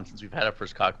now on, since we've had our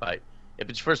first cockfight, if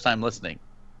it's your first time listening,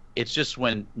 it's just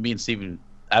when me and Steven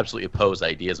absolutely oppose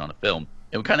ideas on a film,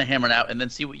 and we kind of hammer it out and then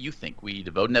see what you think. We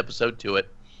devote an episode to it.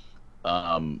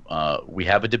 We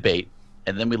have a debate,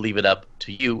 and then we leave it up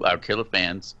to you, our killer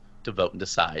fans, to vote and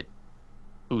decide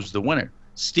who's the winner.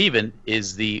 Steven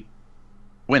is the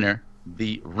winner,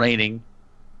 the reigning,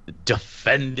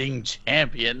 defending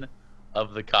champion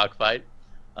of the cockfight.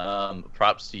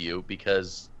 Props to you,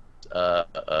 because you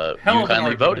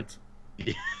kindly voted.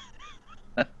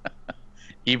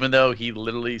 Even though he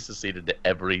literally seceded to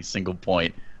every single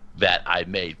point that I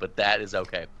made. But that is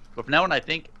okay. But from now on, I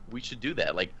think we should do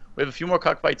that. Like, we have a few more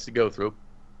cockfights to go through,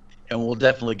 and we'll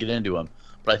definitely get into them.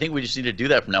 But I think we just need to do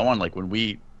that from now on. Like,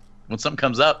 when something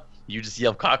comes up, you just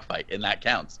yell cockfight, and that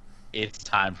counts. It's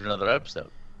time for another episode.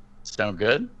 Sound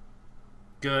good?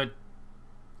 Good.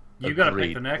 You got to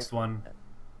pick the next one.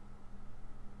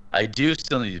 I do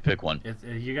still need to pick one.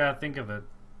 You got to think of it.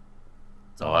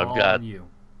 It's all I've got on you.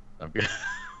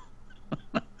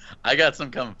 I got some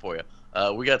coming for you.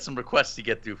 We got some requests to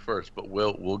get through first, but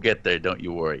we'll get there. Don't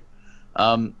you worry.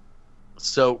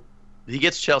 So he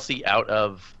gets Chelsea out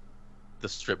of the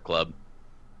strip club,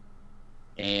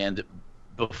 and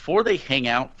before they hang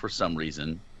out for some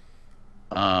reason,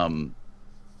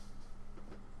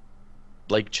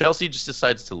 like Chelsea just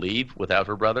decides to leave without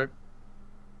her brother.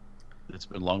 It's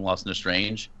been long lost and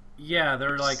estranged. Yeah,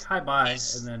 they're like, hi, bye,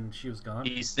 and then she was gone.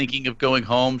 He's thinking of going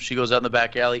home. She goes out in the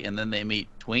back alley, and then they meet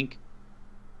Twink,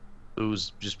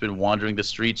 who's just been wandering the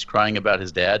streets crying about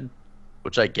his dad,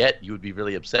 which I get. You would be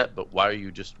really upset, but why are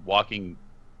you just walking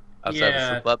outside the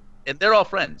strip club? And they're all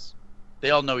friends.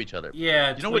 They all know each other.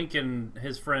 Yeah, Twink and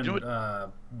his friend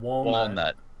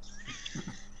Walnut.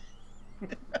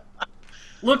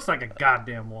 Looks like a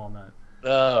goddamn walnut.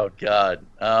 Oh, God.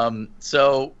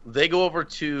 So they go over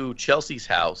to Chelsea's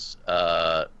house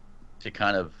to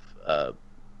kind of...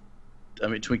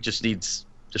 Twink just needs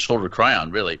a shoulder to cry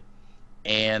on, really.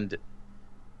 And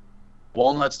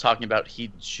Walnut's talking about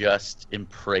he just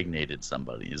impregnated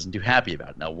somebody. He isn't too happy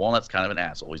about it. Now, Walnut's kind of an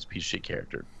asshole. He's a piece of shit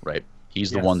character, right?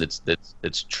 He's the one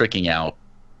that's tricking out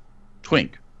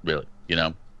Twink, really, you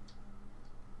know?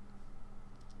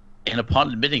 And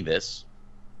upon admitting this,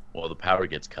 well, the power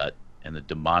gets cut, and the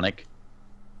demonic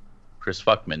Chris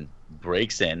Fuckman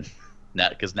breaks in,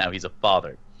 because now he's a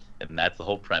father, and that's the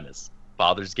whole premise.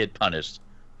 Fathers get punished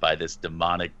by this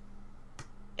demonic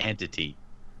entity,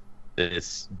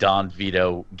 this Don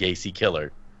Vito Gacy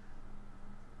killer.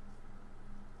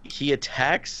 He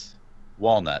attacks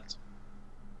Walnut,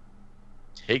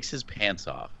 takes his pants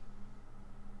off,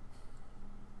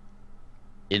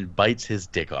 and bites his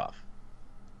dick off.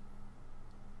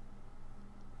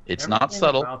 It's not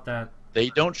subtle. They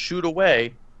don't shoot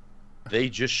away. They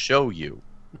just show you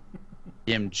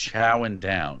him chowing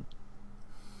down.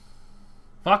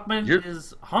 Fuckman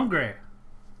is hungry.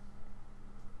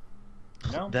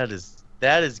 No? That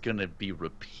is going to be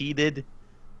repeated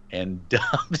and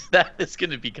dubbed. That is going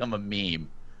to become a meme.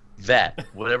 That,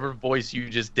 whatever voice you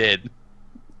just did,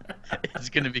 is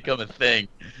going to become a thing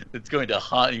that's going to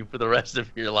haunt you for the rest of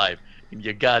your life. And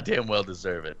you goddamn well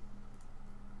deserve it.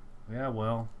 Yeah,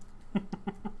 well.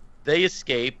 They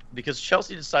escape because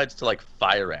Chelsea decides to, like,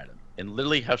 fire at him. And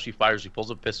literally how she fires, she pulls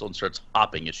a pistol and starts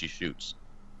hopping as she shoots.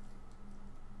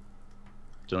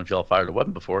 Don't know if y'all fired a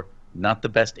weapon before. Not the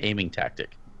best aiming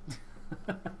tactic.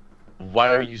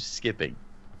 Why are you skipping?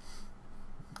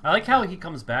 I like how he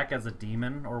comes back as a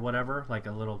demon or whatever, like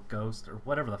a little ghost or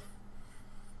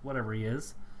whatever he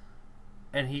is,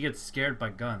 and he gets scared by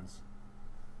guns.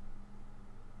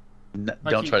 No,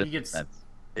 like don't try to.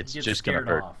 It's just going to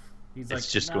hurt.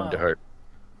 It's just going to hurt.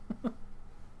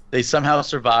 They somehow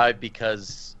survive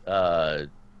because Ahab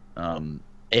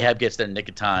gets there in the nick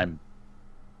of time,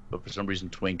 but for some reason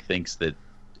Twink thinks that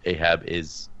Ahab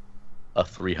is a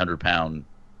 300-pound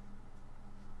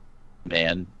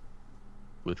man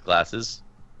with glasses.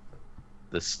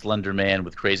 The slender man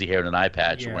with crazy hair and an eye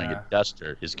patch wearing a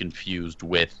duster is confused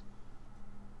with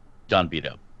Don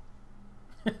Vito.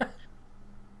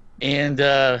 And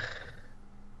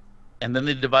then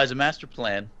they devise a master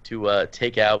plan to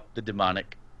take out the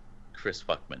demonic Chris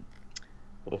Fuckman.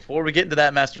 But before we get into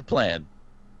that master plan,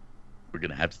 we're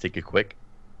going to have to take a quick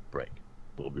break.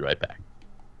 We'll be right back.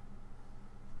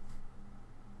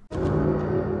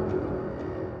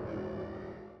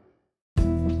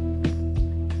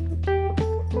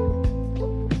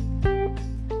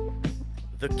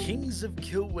 The Kings of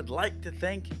Kill would like to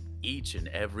thank each and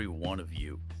every one of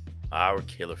you, our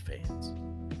killer fans.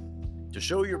 To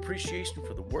show your appreciation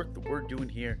for the work that we're doing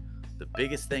here, the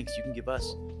biggest thanks you can give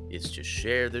us is to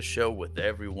share this show with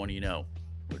everyone you know.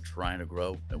 We're trying to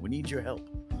grow, and we need your help.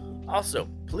 Also,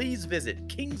 please visit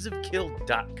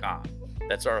kingsofkill.com.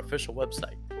 That's our official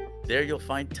website. There you'll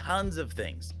find tons of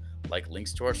things, like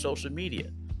links to our social media,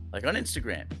 like on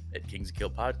Instagram at Kings of Kill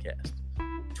Podcast,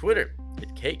 Twitter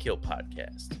at KKill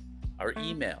Podcast, our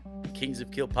email,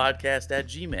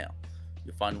 kingsofkillpodcast@gmail.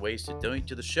 You'll find ways to donate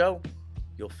to the show.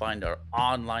 You'll find our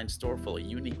online store full of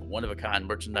unique, one-of-a-kind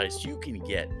merchandise you can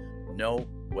get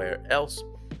nowhere else.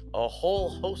 A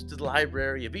whole hosted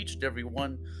library of each and every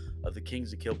one of the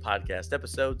Kings of Kill podcast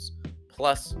episodes,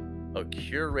 plus a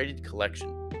curated collection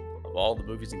of all the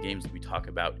movies and games that we talk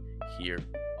about here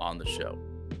on the show.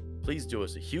 please do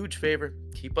us a huge favor.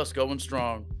 Keep us going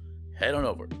strong. Head on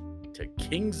over to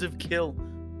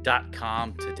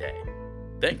kingsofkill.com today.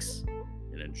 Thanks,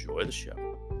 and enjoy the show.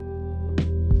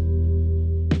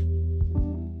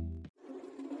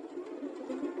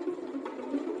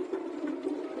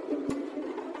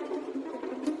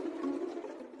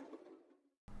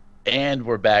 And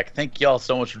we're back. Thank you all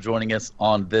so much for joining us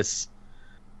on this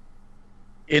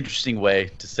interesting way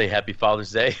to say Happy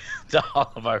Father's Day to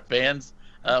all of our fans.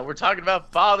 We're talking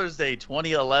about Father's Day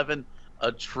 2011,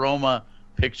 a Troma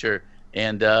picture,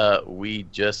 and we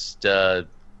just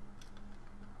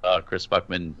Chris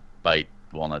Buckman bite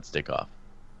walnut stick off.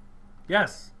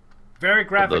 Yes, very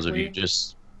graphically. For those of you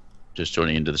just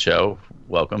joining into the show,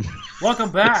 welcome.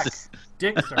 Welcome back.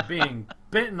 Dicks are being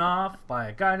bitten off by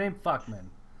a guy named Fuckman.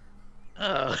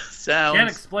 Sounds... Can't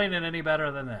explain it any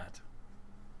better than that.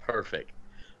 Perfect.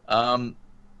 Now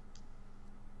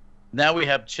we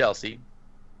have Chelsea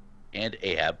and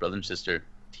Ahab, brother and sister,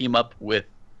 team up with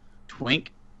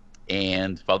Twink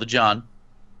and Father John,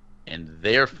 and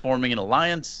they're forming an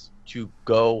alliance to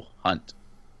go hunt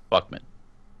Buckman.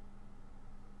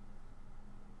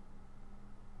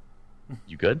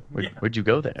 You good? Where'd you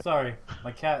go there? Sorry,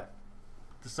 my cat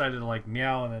decided to like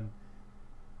meow and then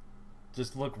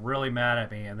just look really mad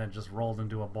at me and then just rolled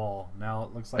into a ball. Now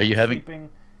it looks like it's sleeping.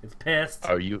 It's pissed.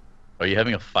 Are you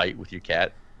having a fight with your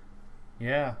cat?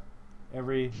 Yeah.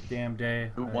 Every damn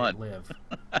day Who I won? live.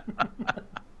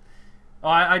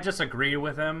 I just agree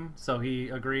with him, so he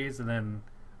agrees, and then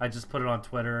I just put it on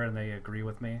Twitter and they agree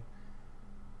with me.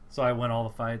 So I win all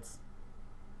the fights.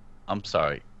 I'm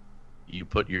sorry. You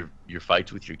put your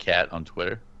fights with your cat on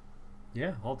Twitter?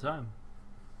 Yeah, all the time.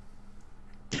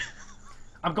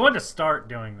 I'm going to start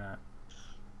doing that.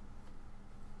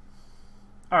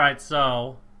 All right,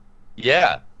 so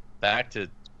yeah, back to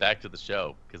the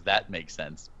show, because that makes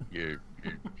sense. You're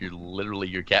literally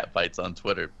your cat fights on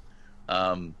Twitter.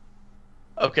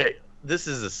 Okay, this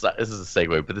is a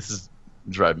segue, but this is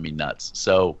driving me nuts.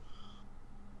 So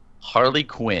Harley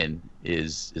Quinn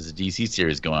is a DC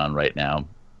series going on right now,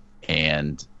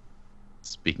 and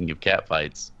speaking of cat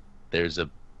fights, there's a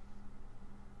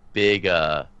big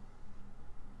a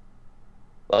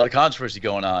lot of controversy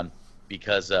going on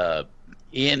because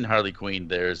in Harley Quinn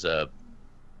there's a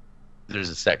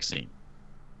sex scene.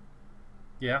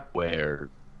 Yeah. Where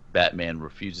Batman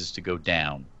refuses to go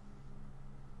down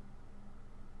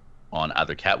on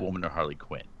either Catwoman or Harley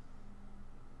Quinn.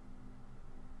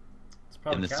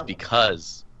 And this is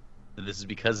because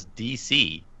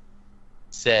DC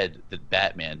said that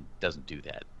Batman doesn't do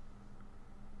that.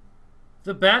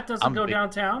 The Bat doesn't go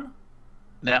downtown?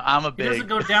 Now I'm a big... He doesn't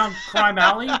go down Crime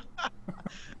Alley?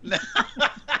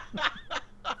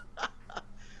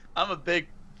 I'm a big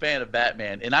fan of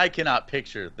Batman, and I cannot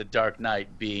picture the Dark Knight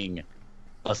being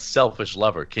a selfish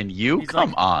lover. Can you?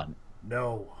 Come on.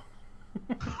 No.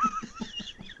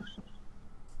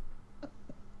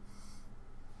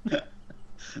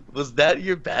 Was that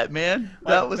your Batman?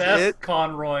 That was best it?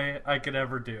 Conroy I could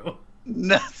ever do.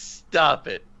 No, stop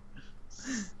it.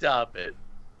 Stop it.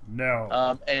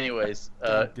 No. Anyways,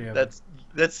 that's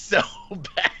so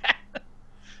bad.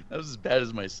 That was as bad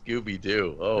as my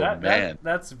Scooby-Doo. Oh, man.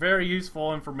 That's very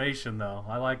useful information, though.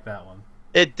 I like that one.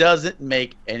 It doesn't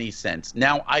make any sense.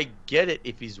 Now, I get it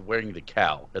if he's wearing the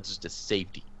cowl. That's just a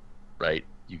safety, right?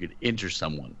 You could injure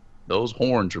someone. Those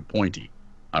horns are pointy,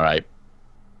 all right?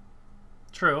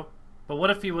 True. But what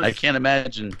if he was... I can't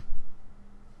imagine...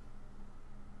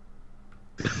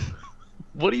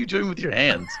 What are you doing with your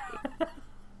hands?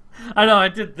 I know, I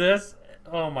did this.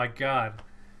 Oh, my God.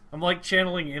 I'm like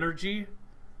channeling energy.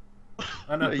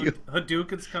 I know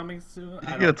Hadouken's coming soon. You're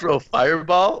going to throw a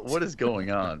fireball? What is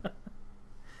going on?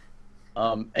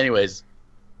 Anyways,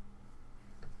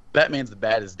 Batman's the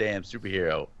baddest damn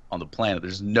superhero on the planet.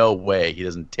 There's no way he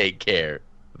doesn't take care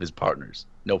of his partners.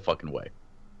 No fucking way.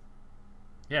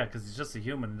 Yeah, because he's just a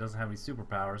human and doesn't have any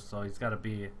superpowers, so he's got to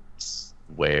be...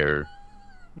 Swear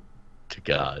to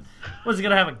God. Was he going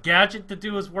to have a gadget to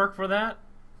do his work for that?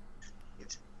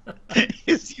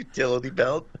 His utility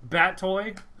belt? Bat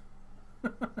toy?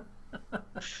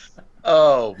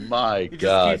 Oh my God! He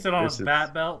just keeps it on his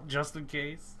bat belt just in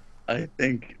case. I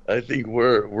think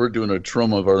we're doing a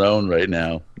Troma of our own right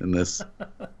now in this.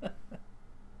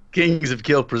 Kings of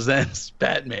Kill presents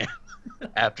Batman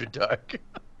After Dark.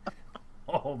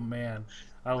 Oh man,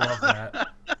 I love that.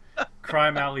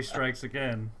 Crime Alley strikes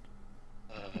again.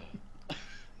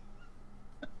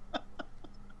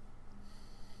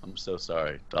 I'm so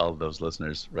sorry to all of those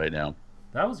listeners right now.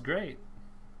 That was great.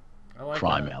 I like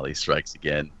Crime Alley strikes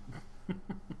again.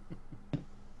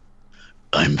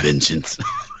 I'm vengeance.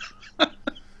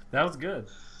 That was good.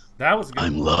 That was a good.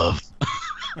 I'm one. love.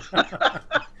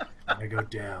 I go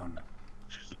down.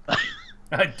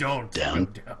 I don't Down.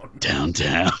 go down.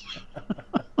 Downtown.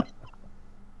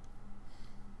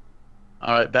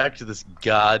 All right, back to this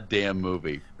goddamn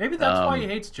movie. Maybe that's why he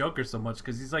hates Joker so much,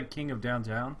 because he's like king of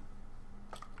downtown.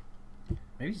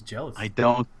 Maybe he's jealous. I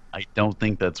don't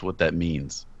think that's what that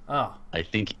means. Oh. I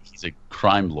think he's a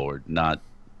crime lord, not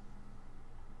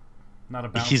a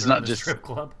bouncer he's not in a just strip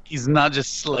club. He's not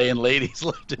just slaying ladies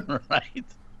left and right.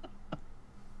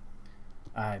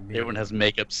 I mean, Everyone has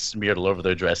makeup smeared all over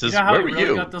their dresses. You know how Where he were really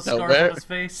you? got those scars on his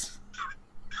face?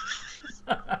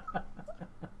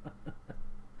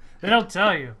 They don't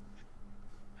tell you.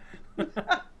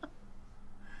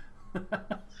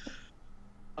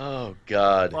 Oh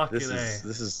God, this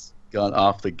is gone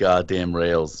off the goddamn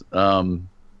rails. I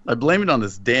blame it on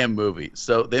this damn movie.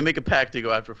 So they make a pact to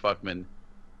go after Fuckman,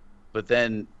 but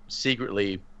then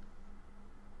secretly,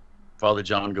 Father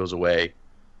John goes away.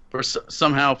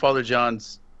 Somehow, Father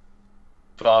John's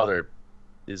father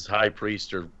is high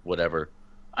priest or whatever.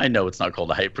 I know it's not called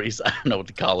a high priest. I don't know what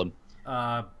to call him.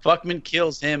 Fuckman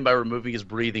kills him by removing his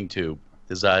breathing tube.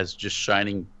 His eyes just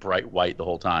shining bright white the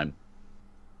whole time.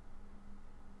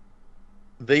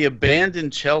 They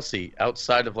abandon Chelsea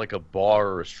outside of like a bar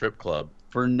or a strip club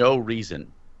for no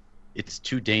reason. It's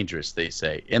too dangerous, they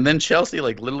say. And then Chelsea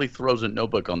like literally throws a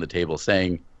notebook on the table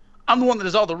saying, "I'm the one that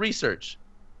does all the research."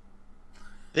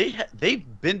 They've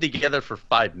been together for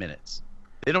 5 minutes.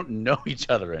 They don't know each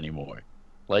other anymore.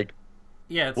 Like,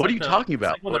 yeah, it's what like are you talking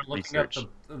about? It's like when they're looking up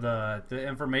the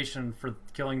information for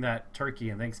killing that turkey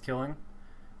in Thanksgiving.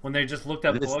 When they just looked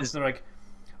up books, they're like,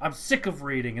 "I'm sick of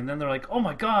reading," and then they're like, "Oh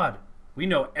my God, we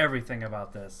know everything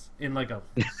about this," in like a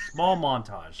small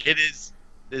montage. It is.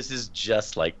 This is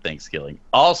just like Thanksgiving.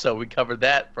 Also, we covered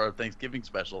that for our Thanksgiving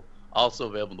special. Also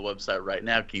available on the website right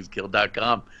now,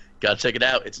 kingskill.com. Gotta check it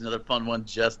out. It's another fun one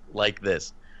just like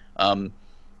this.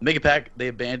 Make a pact. They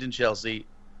abandon Chelsea.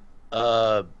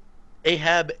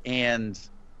 Ahab and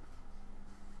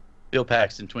Bill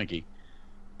Paxton, Twinkie,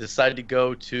 decide to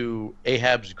go to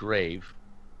Ahab's grave,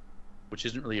 which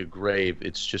isn't really a grave.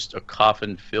 It's just a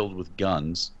coffin filled with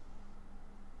guns.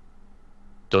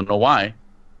 Don't know why.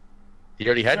 He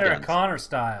already had Sarah guns. Connor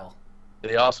style.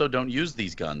 They also don't use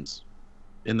these guns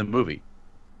in the movie.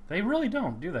 They really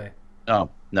don't, do they?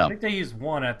 No. I think they use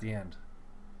one at the end.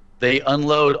 They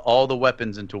unload all the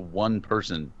weapons into one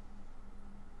person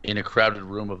in a crowded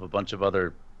room of a bunch of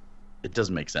other... It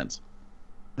doesn't make sense.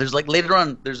 There's like later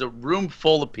on, there's a room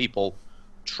full of people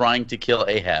trying to kill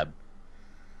Ahab.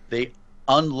 They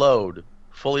unload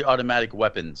fully automatic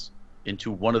weapons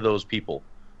into one of those people,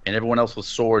 and everyone else with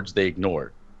swords they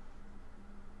ignore.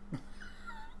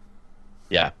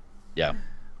 Yeah.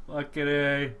 Fucking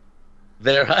A.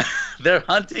 They're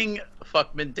hunting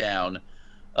Fuckman down.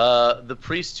 The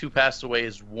priest who passed away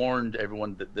has warned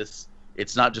everyone that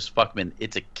it's not just Fuckman,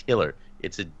 it's a killer.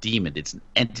 It's a demon. It's an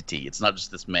entity. It's not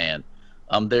just this man.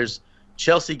 There's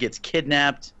Chelsea gets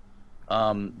kidnapped.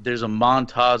 There's a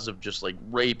montage of just like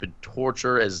rape and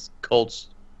torture as cults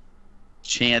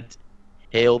chant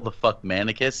 "Hail the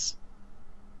Fuckmanicus."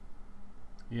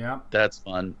 Yeah. That's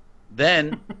fun.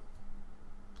 Then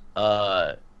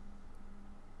Father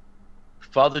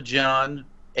John,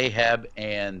 Ahab,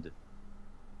 and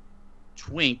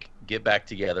Twink get back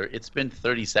together. It's been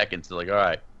 30 seconds. They're like, all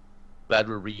right, glad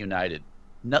we're reunited.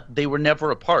 No, they were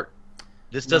never apart.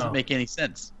 This doesn't make any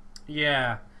sense.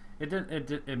 Yeah,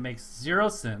 it makes zero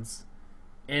sense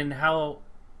in how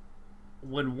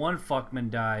when one Fuckman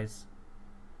dies,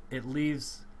 it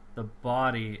leaves the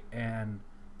body and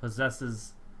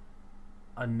possesses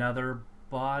another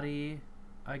body,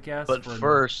 I guess. But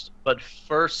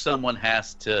first someone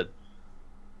has to,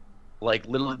 like,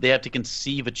 literally, they have to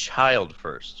conceive a child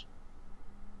first.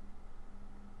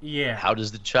 Yeah. How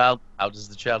does the child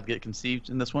get conceived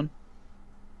in this one?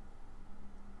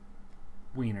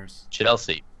 Wieners.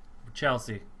 Chelsea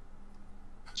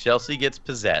gets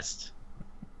possessed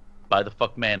by the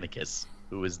Fuckmanicus,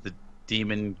 who is the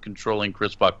demon controlling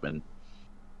Chris Fuckman.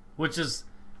 Which is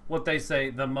what they say,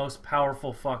 the most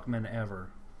powerful Fuckman ever.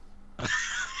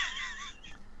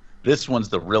 This one's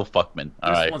the real Fuckman.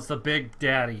 This one's the big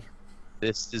daddy.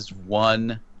 This is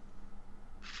one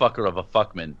fucker of a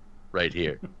Fuckman right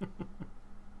here.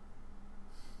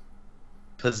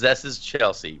 Possesses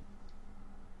Chelsea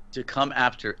to come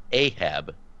after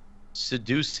Ahab,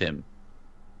 seduce him,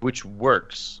 which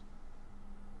works.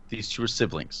 These two are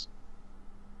siblings,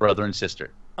 brother and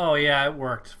sister. Oh yeah, it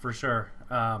worked for sure.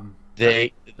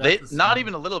 They not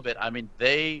even a little bit. I mean,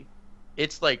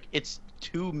 it's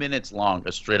 2 minutes long,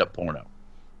 a straight up porno.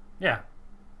 Yeah,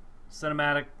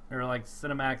 cinematic or like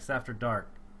Cinemax After Dark.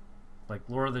 like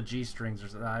Lord of the G Strings or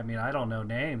something. I mean, I don't know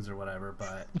names or whatever,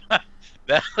 but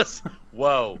That was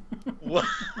whoa. Whoa.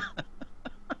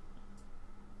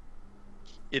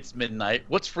 It's midnight.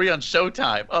 What's free on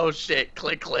Showtime? Oh shit!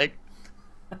 Click, click.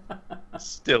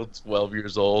 Still 12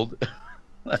 years old.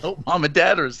 I hope mom and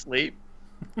dad are asleep.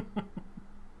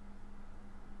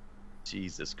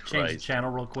 Jesus Christ. Change the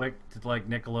channel real quick to like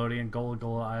Nickelodeon, Gullah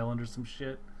Gullah Island or some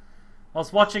shit. I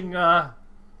was watching.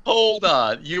 Hold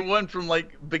on. You went from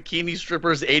like Bikini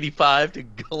Strippers 85 to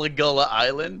Gullah Gullah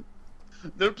Island?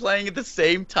 They're playing at the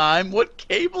same time? What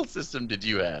cable system did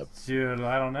you have? Dude,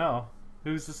 I don't know.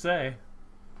 Who's to say?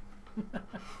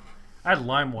 I had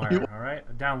LimeWire, alright?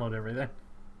 I download everything.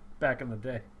 Back in the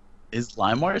day. Is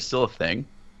LimeWire still a thing?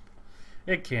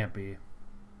 It can't be.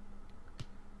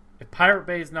 If Pirate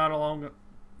Bay is no longer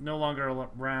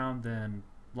around, then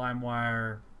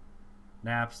LimeWire,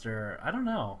 Napster, I don't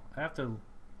know. I have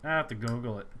to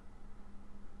Google it.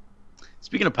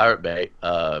 Speaking of Pirate Bay,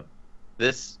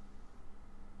 this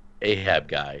Ahab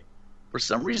guy, for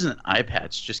some reason, an eye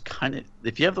patch just kind of,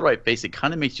 if you have the right face, it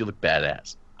kind of makes you look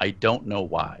badass. I don't know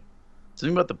why.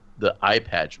 Something about the eye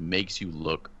patch makes you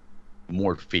look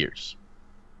more fierce.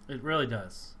 It really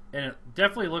does. And it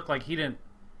definitely looked like he didn't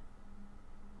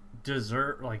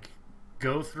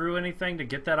go through anything to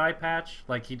get that eye patch.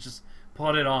 Like he just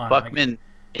put it on. Fuckman,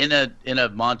 in a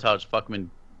montage, Fuckman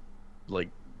like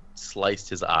sliced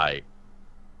his eye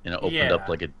and it opened up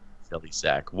like a deli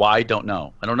sack. Why? I don't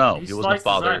know. I don't know. He wasn't a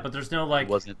father, but there's no like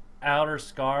outer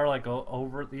scar like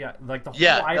over the like the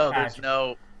whole eye patch. There's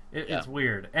no. It's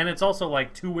weird, and it's also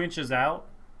like 2 inches out,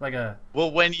 like a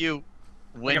when you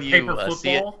paper football.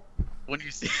 See it, when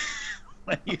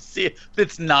you see it,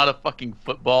 it's not a fucking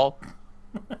football.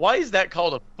 Why is that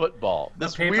called a football?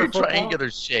 This weird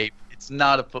triangular shape. It's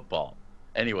not a football.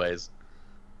 Anyways,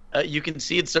 you can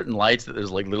see in certain lights that there's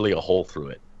like literally a hole through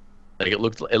it. Like it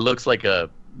looks like a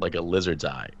lizard's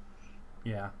eye.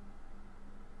 Yeah.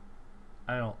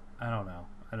 I don't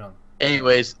know.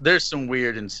 Anyways, there's some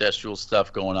weird incestual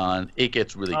stuff going on. It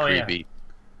gets really creepy.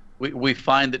 Yeah. We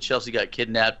find that Chelsea got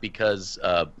kidnapped because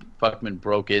Fuckman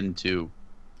broke into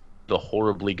the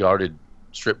horribly guarded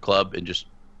strip club and just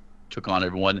took on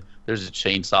everyone. There's a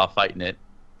chainsaw fight in it.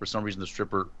 For some reason, the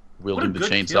stripper wielding the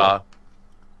chainsaw.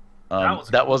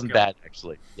 That wasn't bad,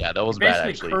 actually. Yeah, that wasn't bad,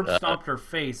 actually. Basically, curb stomped her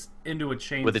face into a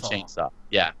chainsaw. With a chainsaw.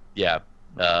 Yeah.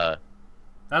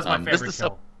 That's my favorite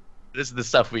kill. This is the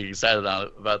stuff we excited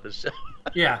about this show.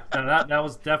 Yeah, that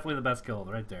was definitely the best kill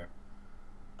right there.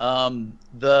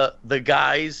 The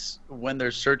guys, when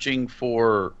they're searching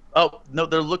for... Oh, no,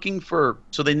 they're looking for...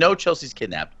 So they know Chelsea's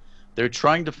kidnapped. They're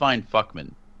trying to find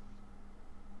Fuckman.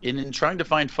 In trying to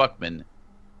find Fuckman,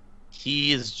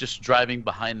 he is just driving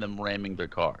behind them, ramming their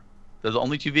car. They're the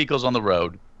only 2 vehicles on the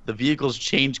road. The vehicles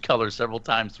change color several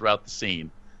times throughout the scene.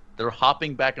 They're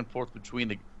hopping back and forth between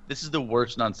the... This is the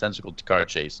worst nonsensical car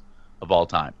chase of all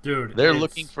time. Dude, they're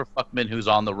looking for Fuckman, who's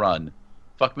on the run.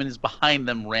 Fuckman is behind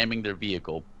them, ramming their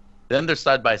vehicle. Then they're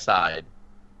side by side.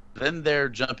 Then they're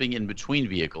jumping in between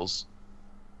vehicles.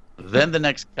 Then the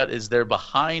next cut is they're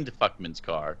behind Fuckman's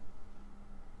car.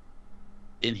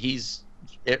 And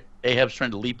Ahab's trying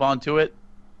to leap onto it.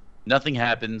 Nothing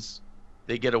happens.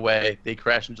 They get away. They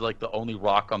crash into like the only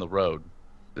rock on the road.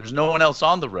 There's no one else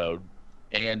on the road.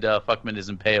 And Fuckman is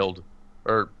impaled,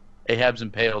 or Ahab's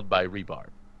impaled by rebar.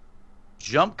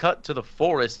 Jump cut to the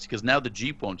forest because now the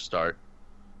Jeep won't start.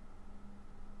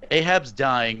 Ahab's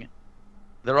dying.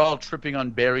 They're all tripping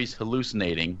on berries,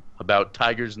 hallucinating about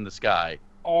tigers in the sky.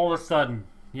 All of a sudden.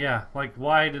 Yeah, like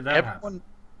why did that happen?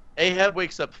 Ahab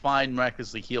wakes up fine,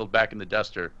 miraculously healed, back in the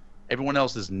duster. Everyone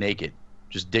else is naked,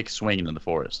 just dick swinging in the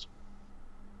forest.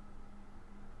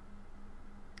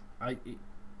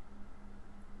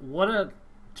 What a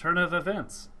turn of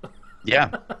events.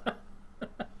 Yeah.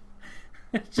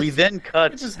 We then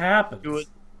cut. It just happens.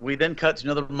 We then cut to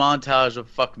another montage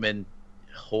of Fuckman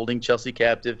holding Chelsea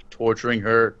captive, torturing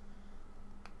her,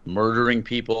 murdering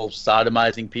people,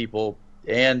 sodomizing people,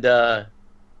 and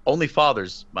only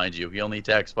fathers, mind you. He only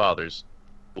attacks fathers.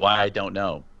 Why, I don't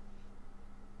know.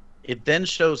 It then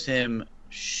shows him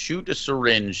shoot a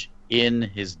syringe in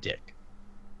his dick.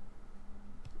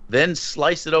 Then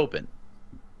slice it open.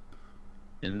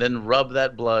 And then rub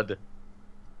that blood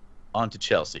onto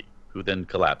Chelsea, who then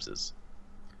collapses.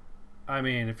 I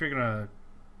mean, if you're going to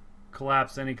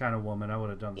collapse any kind of woman, I would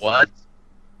have done the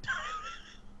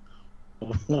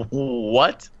same.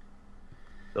 What?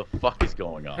 The fuck is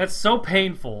going on? That's so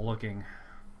painful looking.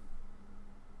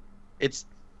 It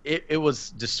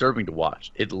was disturbing to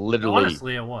watch. It literally...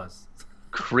 Honestly, it was.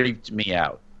 creeped me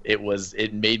out.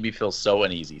 It made me feel so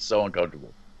uneasy, so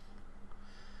uncomfortable.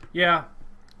 Yeah.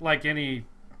 like any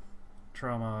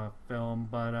trauma film,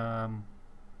 but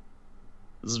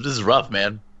This is rough,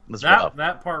 man. This is that rough.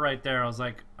 that part right there, I was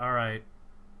like, all right,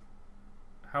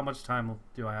 how much time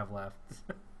do I have left?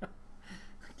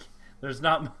 There's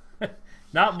not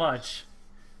not much.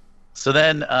 So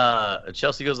then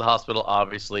Chelsea goes to the hospital.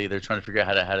 Obviously, they're trying to figure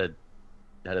out how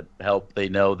to help. They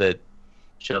know that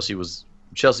Chelsea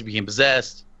became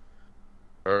possessed.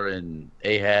 Her and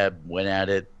Ahab went at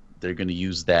it. They're going to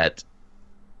use that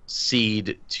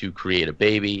seed to create a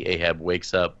baby. Ahab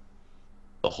wakes up.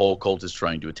 The whole cult is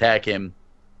trying to attack him.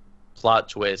 Plot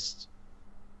twist.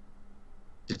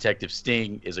 Detective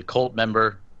Sting is a cult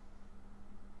member.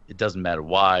 It doesn't matter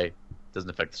why. It doesn't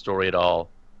affect the story at all.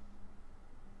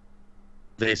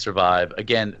 They survive.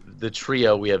 Again, the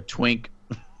trio, we have Twink,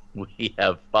 we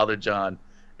have Father John,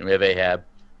 and we have Ahab.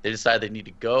 They decide they need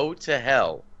to go to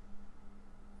hell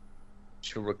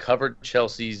to recover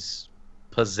Chelsea's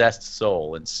possessed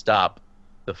soul and stop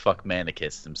the fuck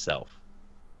Manicus himself.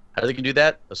 How are they going to do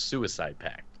that? A suicide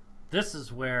pact. This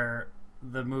is where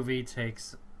the movie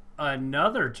takes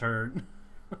another turn.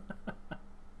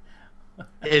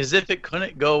 As if it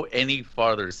couldn't go any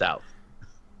farther south.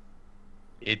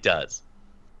 It does.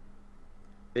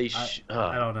 I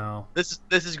don't know. This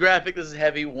is graphic. This is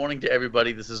heavy. Warning to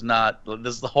everybody. This is not.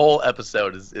 This the whole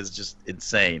episode is just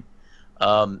insane.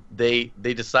 They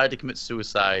decide to commit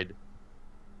suicide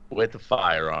with a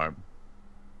firearm.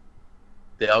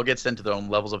 They all get sent to their own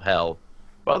levels of hell.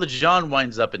 Father John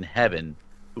winds up in heaven,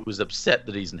 who was upset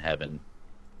that he's in heaven.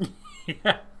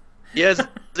 Yeah. He has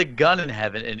a gun in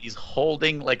heaven, and he's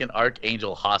holding like an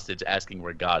archangel hostage, asking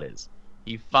where God is.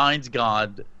 He finds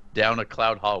God down a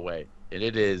cloud hallway, and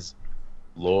it is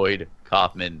Lloyd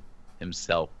Kaufman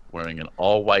himself, wearing an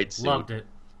all-white suit. Loved it.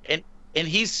 And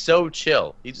he's so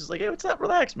chill. He's just like, hey, what's up?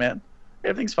 Relax, man.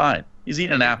 Everything's fine. He's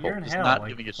eating an apple. You're in He's hell. not Like,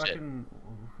 giving a fucking, shit.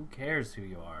 who cares who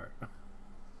you are?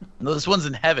 No, this one's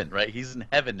in heaven, right? He's in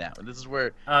heaven now. And this is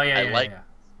where I like.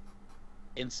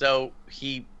 And so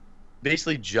he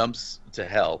basically jumps to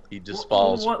hell. He just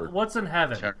falls. What's in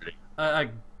heaven? Eternity.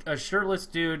 A shirtless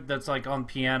dude that's like on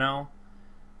piano,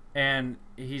 and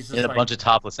he's just And like, a bunch of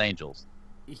topless angels.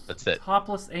 That's it.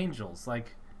 Topless angels.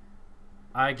 Like,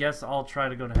 I guess I'll try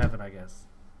to go to heaven, I guess.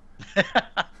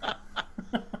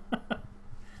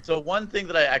 So one thing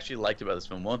that I actually liked about this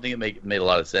film, one thing that made a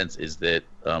lot of sense, is that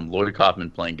Lloyd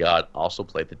Kaufman playing God also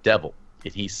played the devil.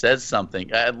 And he says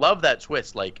something. I love that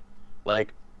twist. Like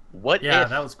what Yeah, if...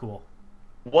 that was cool.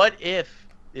 What if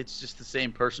it's just the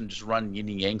same person just running yin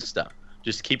and yang stuff,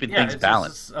 just keeping things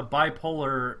balanced? It's a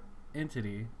bipolar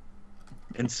entity.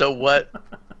 And so what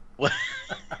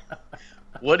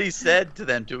he said to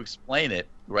them to explain it,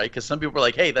 right? Because some people were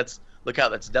like, "Hey, look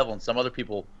out, that's the devil," and some other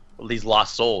people, these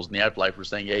lost souls in the afterlife, were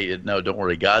saying, "Hey, no, don't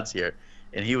worry, God's here."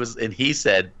 And he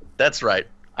said, "That's right.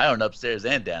 I own upstairs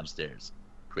and downstairs.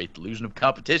 Create the illusion of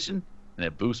competition, and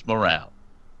it boosts morale."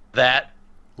 That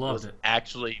was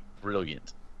actually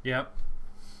brilliant. Yep.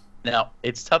 Now,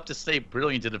 it's tough to say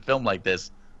brilliant in a film like this,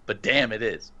 but damn, it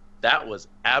is. That was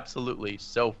absolutely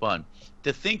so fun.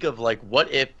 To think of, like,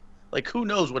 what if, like, who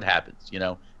knows what happens, you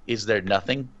know? Is there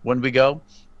nothing when we go?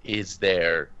 Is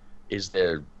there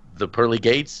the pearly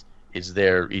gates? Is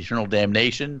there eternal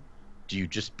damnation? Do you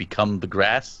just become the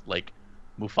grass, like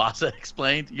Mufasa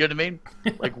explained? You know what I mean?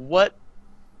 Like, what?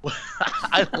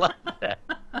 I love that.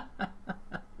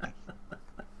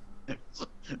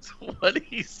 It's what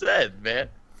he said, man.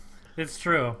 It's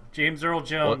true. James Earl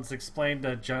Jones explained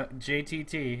to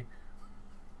JTT.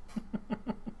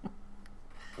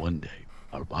 One day,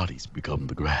 our bodies become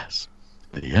the grass.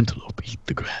 The antelope eat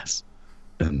the grass.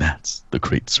 And that's the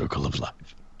great circle of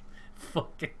life.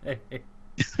 Fucking A.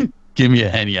 Give me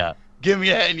a henya. Give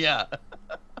me a henya.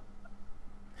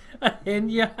 A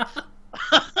henya.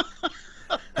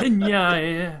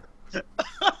 Henya, yeah.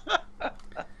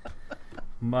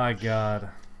 My God.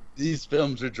 These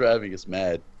films are driving us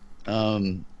mad. I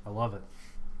love it.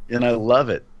 And I love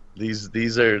it.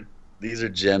 These are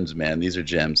gems, man. These are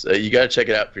gems. You got to check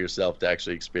it out for yourself to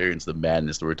actually experience the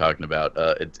madness that we're talking about.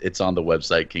 It's on the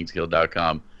website,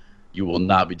 kingskill.com. You will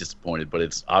not be disappointed, but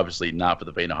it's obviously not for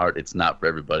the faint of heart. It's not for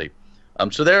everybody.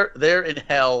 So they're in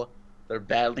hell. They're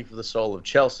battling for the soul of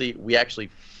Chelsea. We actually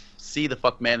see the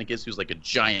fuck Manicus, who's like a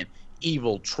giant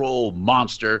evil troll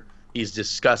monster. He's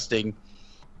disgusting.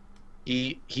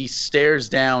 He stares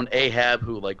down Ahab,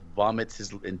 who like vomits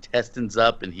his intestines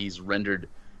up, and he's rendered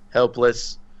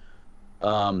helpless.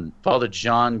 Father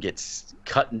John gets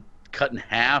cut in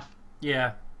half.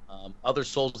 Yeah. Other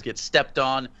souls get stepped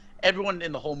on. Everyone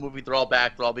in the whole movie, they're all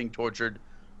back. They're all being tortured.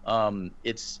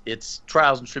 It's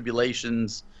trials and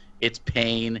tribulations. It's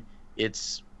pain.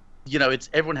 It's it's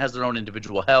everyone has their own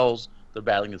individual hells. They're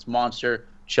battling this monster.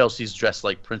 Chelsea's dressed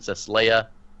like Princess Leia,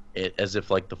 as if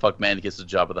like the fuck man gets the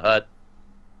job of the Hutt.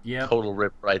 Yeah. Total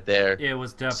rip right there. It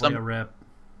was definitely a rip.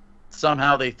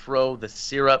 Somehow they throw the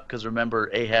syrup, because remember,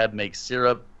 Ahab makes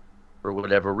syrup for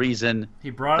whatever reason.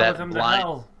 He brought it with him to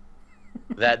hell.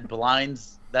 that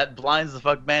blinds the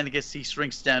fuck man. I guess he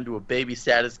shrinks down to a baby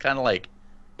status, kind of like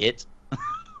It.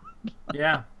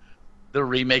 Yeah. The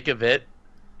remake of It.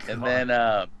 And then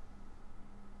I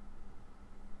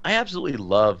absolutely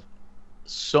love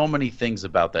so many things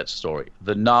about that story.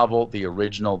 The novel, the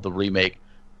original, the remake.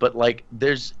 But, like,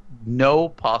 there's no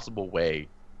possible way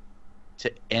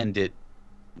to end it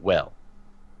well.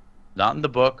 Not in the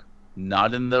book,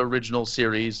 not in the original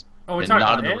series, and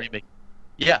not in the remake.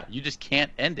 Yeah, you just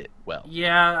can't end it well.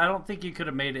 Yeah, I don't think you could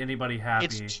have made anybody happy.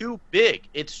 It's too big.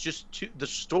 It's just the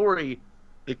story,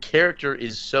 the character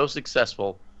is so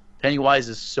successful. Pennywise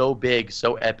is so big,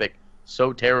 so epic,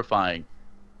 so terrifying.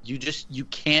 You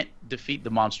can't defeat the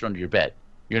monster under your bed.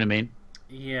 You know what I mean?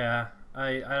 Yeah,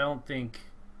 I don't think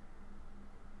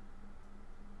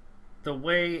the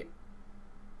way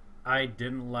I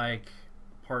didn't like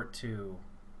part 2.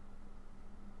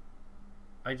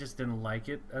 I just didn't like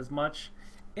it as much.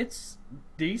 It's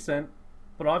decent,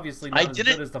 but obviously not as good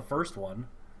as the first one.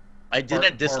 I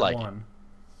didn't dislike it.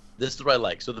 This is what I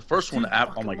like. So the first one,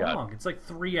 oh my god, it's like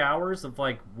 3 hours of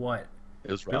like what?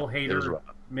 It was rough. Bill Hader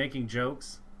making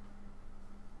jokes.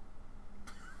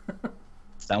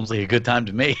 Sounds like a good time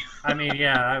to me. I mean,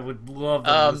 yeah, I would love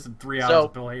to listen to 3 hours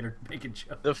of Bill Hader making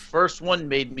jokes. The first one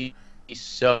made me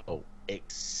so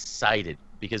excited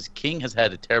because King has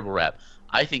had a terrible rap.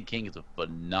 I think King is a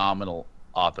phenomenal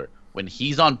author. When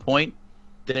he's on point,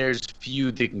 there's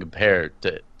few that can compare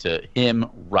to him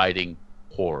writing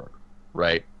horror,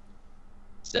 right?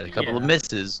 He's had a couple of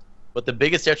misses, but the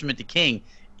biggest detriment to King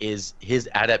is his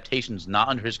adaptations, not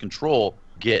under his control,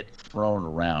 get thrown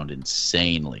around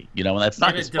insanely. And that's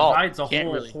not his fault. It divides a Can't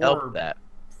whole really horror help that.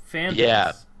 Fan base.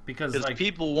 Yeah, because like,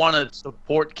 people want to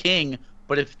support King,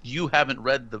 but if you haven't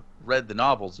read the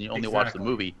novels and you only watch the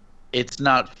movie, it's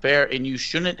not fair, and you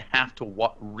shouldn't have to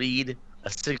read a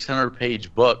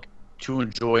 600-page book to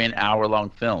enjoy an hour-long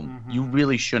film. Mm-hmm. You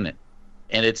really shouldn't.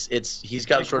 And he's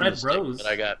got like sort of the stick that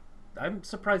I got. I'm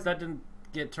surprised that didn't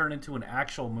get turned into an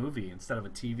actual movie instead of a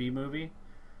TV movie.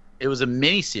 It was a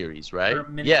mini-series, right? Or a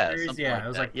mini-series, yeah. It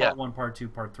was like part 1, part 2,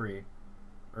 part 3.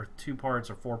 Or 2 parts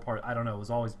or 4 parts. I don't know. It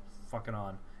was always fucking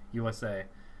on USA.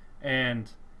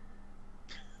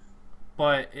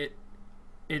 But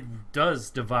it does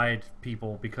divide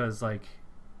people because, like,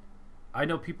 I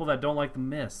know people that don't like The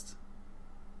Mist,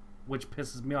 which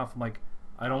pisses me off. I'm like,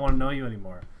 I don't want to know you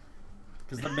anymore.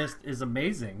 Because The Mist is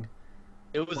amazing.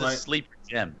 It was a sleeper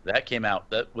gem. That came out.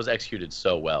 That was executed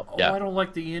so well. Oh, yeah. I don't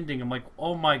like the ending. I'm like,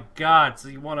 oh my god. So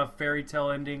you want a fairy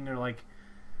tale ending? Or like,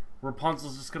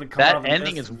 Rapunzel's just going to come out of the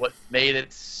ending is what made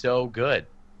it so good.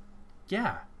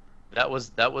 Yeah. That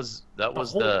was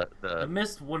the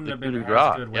Mist wouldn't have been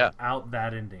as good without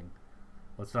that ending.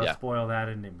 Let's not spoil that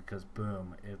ending because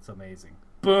boom, it's amazing.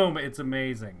 Boom, it's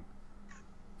amazing.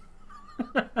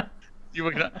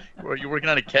 Were you working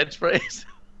on a catchphrase?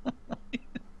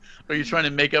 Or are you trying to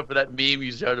make up for that meme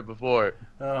you started before?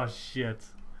 Oh shit!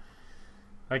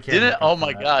 I can't. Didn't? Oh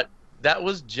my god, that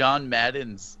was John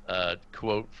Madden's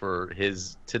quote for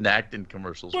his Tinactin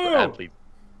commercials for athletes.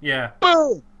 Yeah.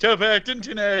 Boom! Tough acting,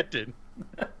 Tinactin.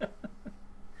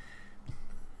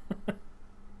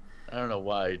 I don't know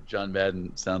why John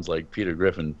Madden sounds like Peter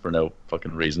Griffin for no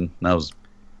fucking reason. That was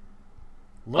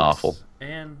awful.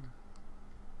 And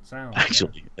sounds.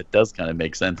 Actually, it does kind of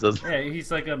make sense, doesn't it? Yeah,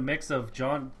 he's like a mix of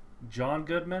John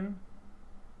Goodman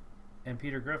and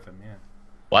Peter Griffin, yeah.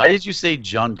 Why did you say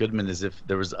John Goodman as if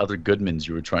there was other Goodmans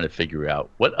you were trying to figure out?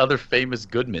 What other famous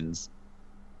Goodmans?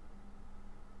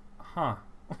 Huh.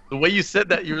 The way you said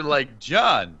that, you were like,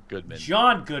 John Goodman.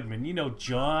 John Goodman. You know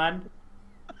John.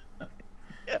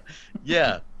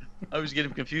 Yeah. I was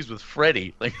getting confused with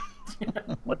Freddy. Like,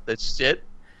 what the shit?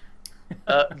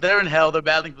 They're in hell. They're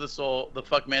battling for the soul. The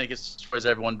fuck man destroys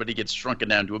everyone, but he gets shrunken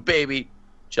down to a baby.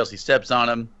 Chelsea steps on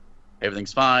him.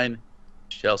 Everything's fine.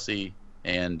 Chelsea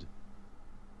and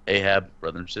Ahab,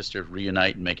 brother and sister,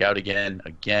 reunite and make out again.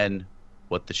 Again,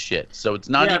 what the shit? So it's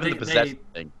not even the possession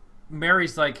thing.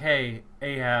 Mary's like, hey,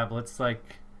 Ahab, let's like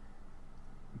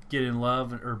get in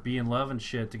love or be in love and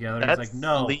shit together. That's he's like,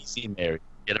 no. Sleazy Mary.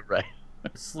 Get it right.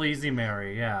 Sleazy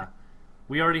Mary, yeah.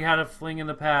 We already had a fling in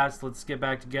the past. Let's get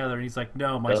back together. And he's like,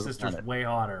 no, my sister's way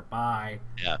hotter. Bye.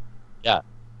 Yeah. Yeah.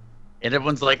 And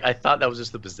everyone's like, I thought that was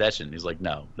just the possession. He's like,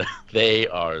 no. They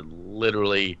are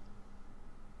literally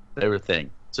their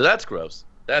thing. So that's gross.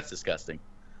 That's disgusting.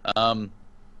 Um,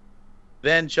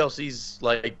 then Chelsea's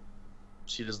like,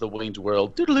 she does the Wayne's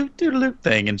World doodaloo doodaloo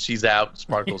thing, and she's out,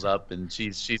 sparkles up, and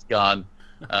she's gone.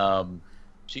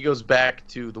 She goes back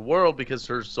to the world because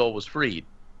her soul was freed.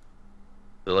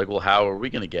 They're like, well, how are we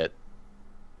going to get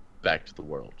back to the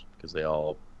world? Because they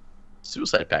all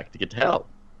suicide pact to get to hell.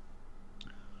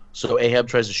 So Ahab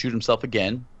tries to shoot himself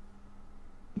again,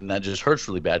 and that just hurts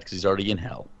really bad because he's already in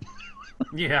hell.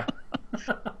 Yeah.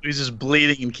 He's just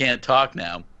bleeding and can't talk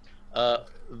now.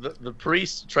 The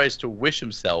priest tries to wish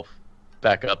himself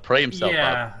back up, pray himself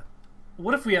up.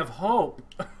 What if we have hope?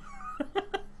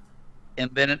 And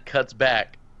then it cuts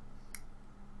back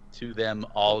to them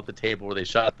all at the table where they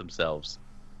shot themselves.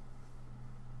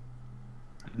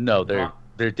 No,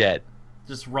 they're dead.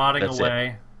 Just rotting That's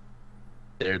away.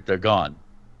 They're gone.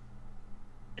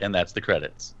 And that's the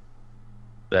credits.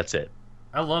 That's it.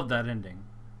 I love that ending.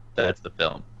 That's the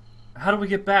film. How do we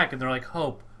get back? And they're like,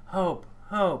 hope, hope,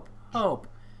 hope, hope.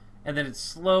 And then it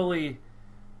slowly...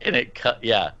 And it cut,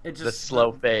 yeah, it just, the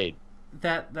slow fade.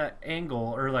 That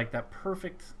angle, or like that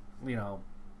perfect,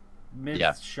 mid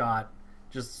shot,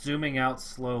 just zooming out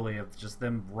slowly of just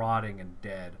them rotting and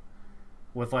dead.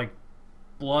 With like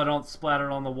blood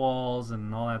splattered on the walls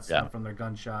and all that stuff from their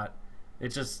gunshot. It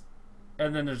just...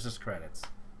 And then there's just credits.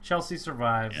 Chelsea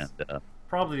survives. Yeah,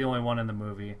 probably the only one in the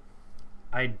movie.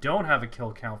 I don't have a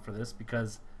kill count for this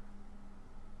because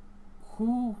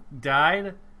who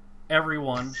died?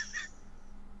 Everyone.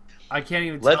 I can't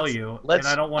even tell you, and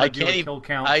I don't want to do a kill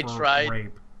count for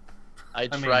rape. I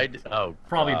tried.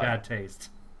 Probably bad taste.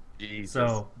 Jesus.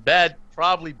 So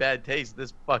probably bad taste.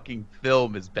 This fucking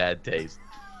film is bad taste.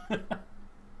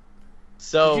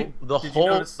 So the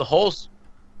whole.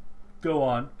 Go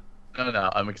on. No,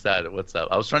 I'm excited. What's up?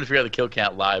 I was trying to figure out the kill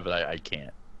count live, but I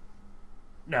can't.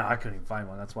 No, I couldn't even find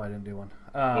one. That's why I didn't do one.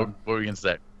 What were you gonna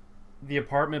say? The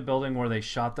apartment building where they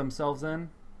shot themselves in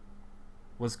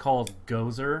was called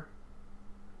Gozer,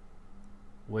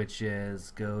 which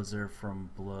is Gozer from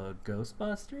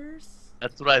Ghostbusters.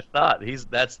 That's what I thought.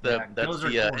 That's the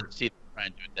Gozer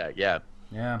trying to do that.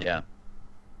 Yeah.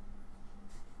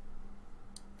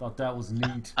 Thought that was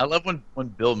neat. I love when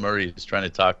Bill Murray is trying to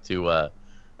talk to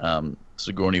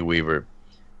Sigourney Weaver,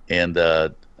 and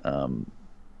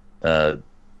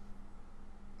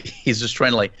he's just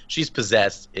trying to she's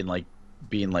possessed and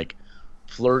being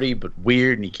flirty but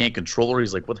weird, and he can't control her.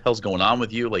 He's like, what the hell's going on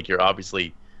with you? Like, you're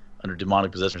obviously under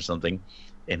demonic possession or something.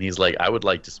 And he's like, I would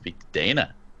like to speak to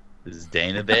Dana. Is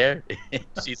Dana there? And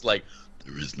she's like,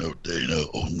 there is no Dana,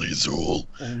 only Zool.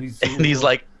 And he's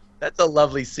like, that's a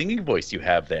lovely singing voice you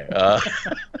have there.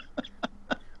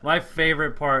 My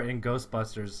favorite part in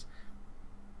Ghostbusters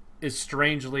is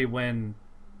strangely when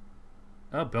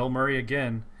Bill Murray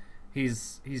again,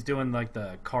 he's doing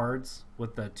the cards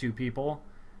with the two people,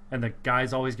 and the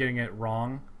guy's always getting it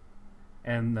wrong,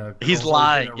 and he's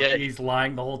lying. He's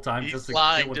lying the whole time just to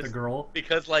get with the girl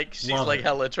because she's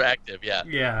hella attractive.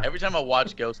 Yeah. Every time I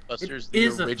watch Ghostbusters,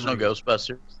 the original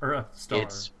Ghostbusters, or a star,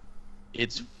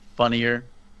 it's funnier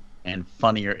and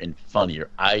funnier and funnier.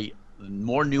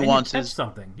 More nuances, and you catch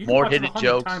something. You more can watch hidden it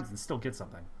jokes, times and still get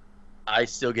something. I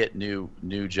still get new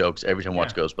jokes every time I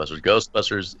watch Ghostbusters.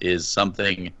 Ghostbusters is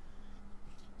something,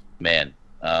 man.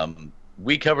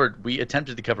 We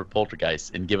attempted to cover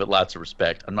Poltergeist and give it lots of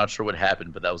respect. I'm not sure what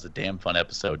happened, but that was a damn fun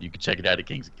episode. You can check it out at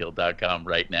kingsofkill.com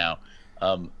right now.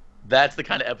 That's the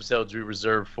kind of episodes we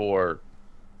reserve for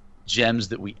gems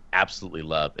that we absolutely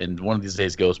love. And one of these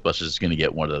days, Ghostbusters is going to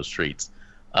get one of those treats.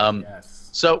 Yes.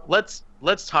 So let's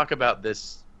talk about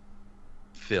this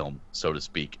film, so to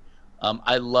speak.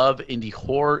 I love indie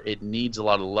horror. It needs a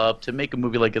lot of love. To make a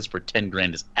movie like this for 10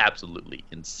 grand is absolutely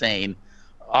insane.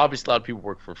 Obviously, a lot of people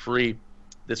work for free.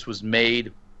 This was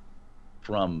made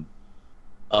from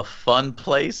a fun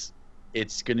place.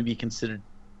 It's going to be considered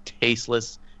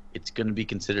tasteless. It's going to be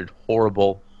considered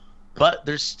horrible. But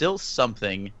there's still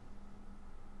something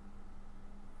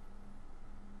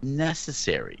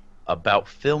necessary about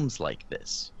films like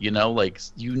this. You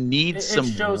need some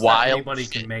shows wild that anybody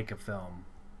shit. Can make a film.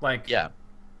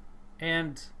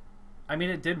 And I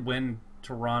mean, it did win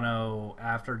Toronto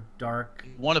After Dark.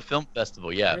 It won a film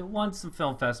festival, yeah. It won some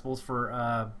film festivals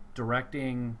for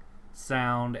directing,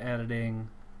 sound, editing,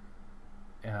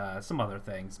 some other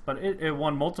things. But it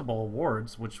won multiple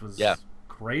awards, which was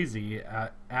crazy.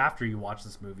 After you watch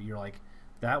this movie, you're like,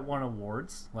 that won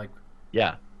awards?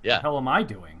 Yeah. What the hell am I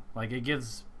doing? It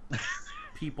gives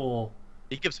people...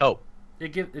 It gives hope.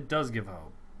 It does give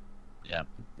hope. Yeah.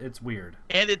 It's weird.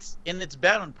 And it's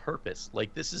bad on purpose.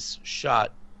 This is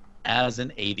shot as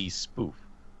an 80s spoof.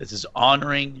 This is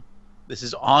honoring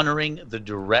the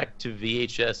direct to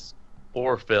VHS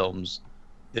horror films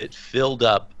that filled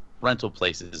up rental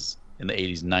places in the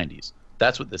 80s and 90s.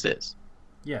 That's what this is.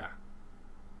 Yeah.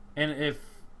 And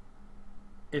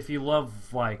if you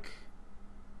love, like,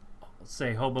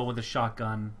 say, Hobo with a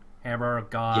Shotgun, Hammer of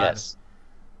God, Yes.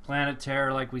 Planet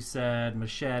Terror, like we said,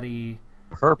 Machete.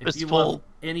 Purposeful. If you love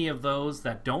any of those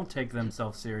that don't take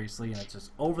themselves seriously and it's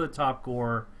just over the top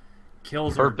gore,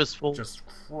 kills Purposeful. are just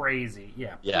crazy.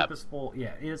 Yeah. Yeah. Purposeful.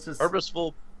 Yeah. It's just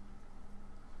Purposeful.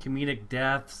 comedic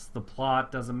deaths. The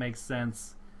plot doesn't make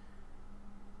sense.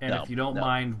 And No, if you don't no.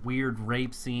 mind weird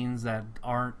rape scenes that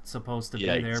aren't supposed to be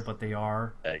Yikes. there, but they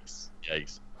are, Yikes.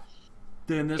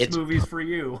 then this It's- movie's for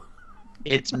you.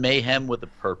 It's mayhem with a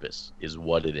purpose, is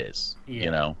what it is. Yeah.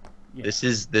 You know, Yeah. this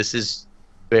is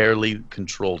barely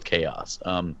controlled chaos.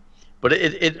 But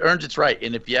it earns its right.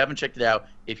 And if you haven't checked it out,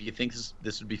 if you think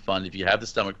this would be fun, if you have the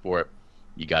stomach for it,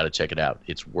 you got to check it out.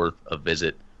 It's worth a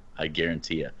visit, I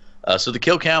guarantee you. So the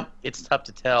kill count, it's tough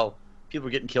to tell. People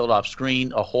are getting killed off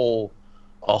screen. A whole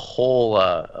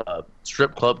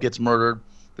strip club gets murdered.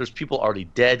 There's people already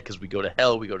dead because we go to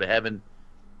hell, we go to heaven.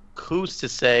 Who's to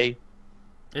say?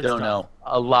 It's Don't tough. know.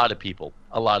 A lot of people.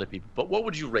 But what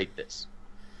would you rate this?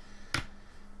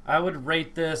 I would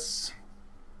rate this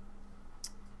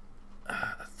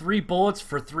 3 bullets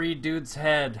for 3 dudes'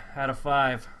 head out of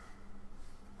 5.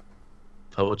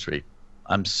 Poetry.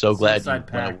 I'm so glad you Suicide went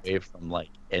Pact. away from like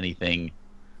anything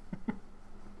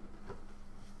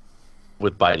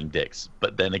with biting dicks,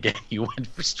 but then again, you went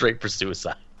straight for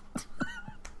suicide.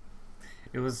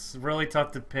 It was really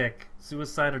tough to pick.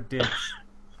 Suicide or dicks.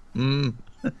 Mm.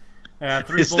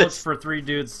 3 Is bullets this- for 3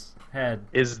 dudes' head.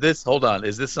 Hold on,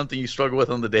 is this something you struggle with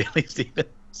on the daily, Steven?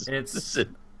 It's-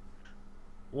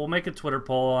 We'll make a Twitter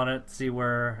poll on it, see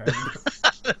where...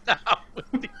 No,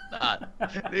 we do not.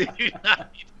 We do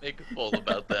not need to make a poll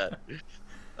about that.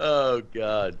 Oh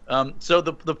God. So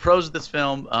the pros of this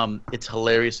film, it's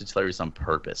hilarious. It's hilarious on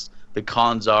purpose. The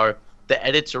cons are the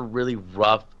edits are really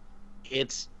rough.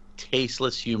 It's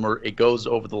tasteless humor. It goes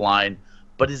over the line.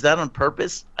 But is that on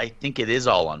purpose? I think it is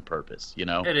all on purpose. You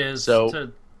know. It is, So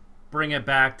to bring it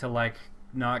back to, like,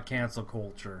 not cancel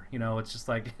culture. You know, it's just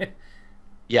like...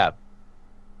 yeah.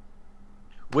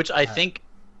 Which I think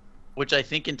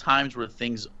in times where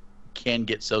things can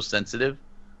get so sensitive,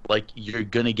 like you're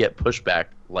gonna get pushback,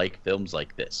 like films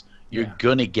like this. You're Yeah.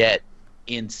 gonna get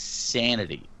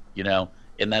insanity, you know,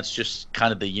 and that's just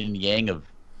kind of the yin yang of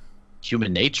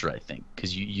human nature, I think,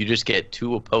 because you just get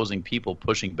two opposing people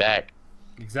pushing back.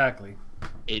 Exactly.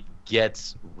 It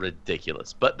gets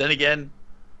ridiculous. But then again,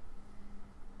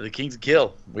 the Kings of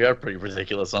Kill, we are pretty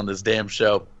ridiculous on this damn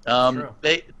show. True.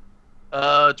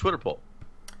 Twitter poll.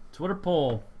 Twitter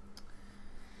poll.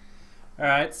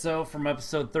 Alright, so from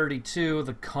episode 32,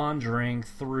 The Conjuring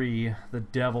 3, The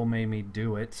Devil Made Me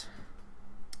Do It.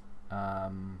 I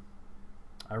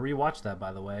rewatched that,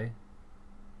 by the way.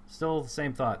 Still the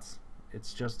same thoughts.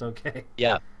 It's just okay.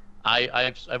 Yeah,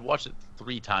 I've watched it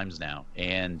 3 times now,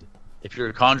 and if you're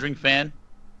a Conjuring fan,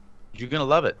 you're gonna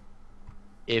love it.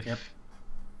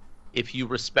 If you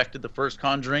respected the first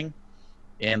Conjuring,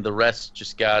 and the rest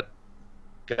just got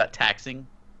taxing,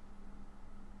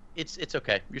 it's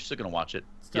okay. You're still gonna watch it.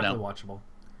 It's definitely watchable.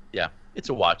 Yeah, it's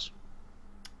a watch.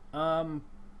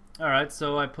 Alright,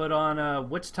 so I put on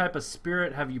which type of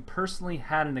spirit have you personally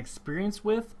had an experience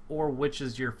with, or which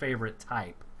is your favorite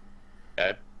type?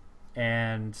 Okay.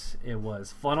 And it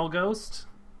was funnel ghost,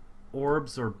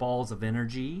 orbs or balls of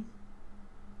energy,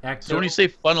 ecto. So when you say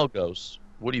funnel ghost,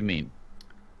 what do you mean?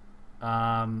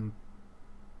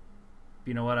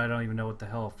 You know what? I don't even know what the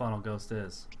hell a funnel ghost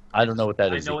is. I don't know what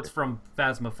that I is. know either. it's from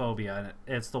Phasmophobia, and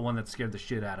it's the one that scared the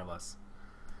shit out of us.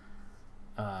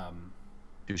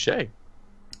 Touché.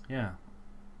 Yeah,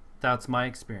 that's my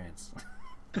experience.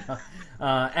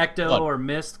 Ecto What? or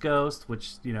mist ghost,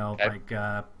 which Okay. like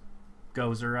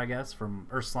Gozer, I guess,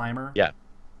 or Slimer. Yeah.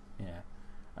 Yeah.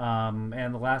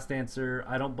 And the last answer,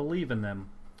 I don't believe in them.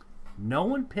 No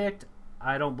one picked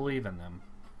I don't believe in them.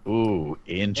 Ooh,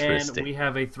 And interesting. we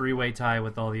have a 3-way tie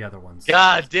with all the other ones.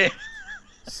 God damn.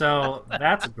 So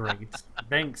that's great.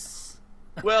 Thanks.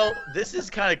 Well, this is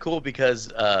kind of cool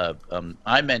because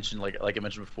I mentioned, like I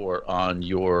mentioned before, on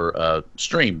your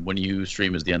stream, when you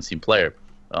stream as the Unseen Player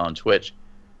on Twitch,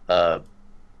 I've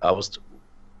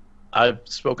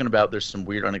spoken about there's some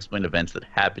weird unexplained events that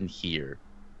happen here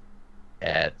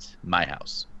at my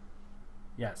house.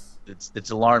 Yes. It's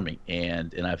alarming,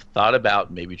 and I've thought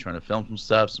about maybe trying to film some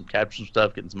stuff, capture some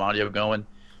stuff, getting some audio going,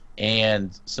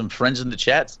 and some friends in the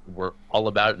chats were all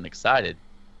about it and excited.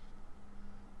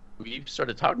 We've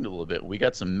started talking a little bit. We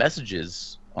got some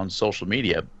messages on social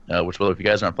media, which, well, if you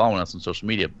guys aren't following us on social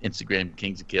media, Instagram,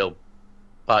 Kings of Kill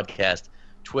podcast,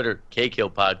 Twitter, K-Kill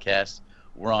Podcast.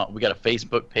 We got a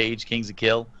Facebook page, Kings of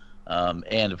Kill,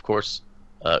 and of course,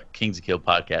 Kings of Kill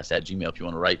Podcast at Gmail if you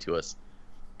want to write to us.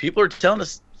 People are telling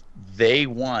us they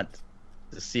want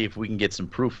to see if we can get some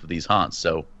proof of these haunts,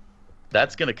 so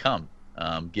that's going to come.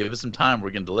 Give us some time.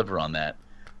 We're going to deliver on that.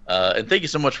 And thank you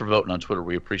so much for voting on Twitter.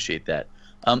 We appreciate that.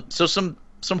 So some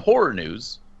horror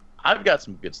news. I've got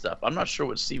some good stuff. I'm not sure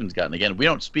what Steven's gotten. Again, we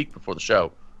don't speak before the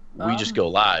show. We just go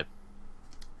live.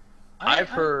 I've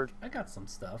heard. I got some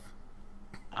stuff.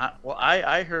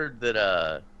 I heard that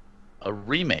a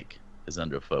remake is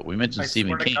underfoot. We mentioned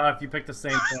Stephen King. God, if you picked the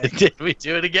same thing. Did we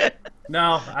do it again?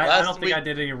 No, I don't think I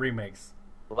did any remakes.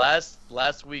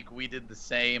 Last week we did the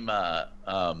same.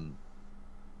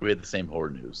 We had the same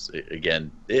horror news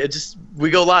again.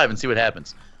 We go live and see what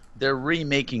happens. They're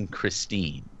remaking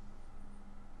Christine.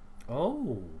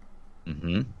 Oh.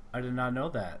 Mm-hmm. I did not know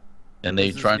that. And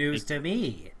this is news to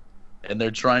me. And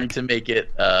they're trying to make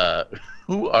it.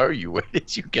 Who are you? Where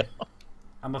did you go?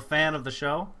 I'm a fan of the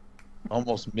show.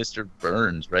 Almost Mr.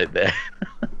 Burns right there.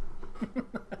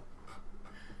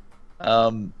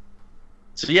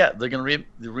 So yeah, they're gonna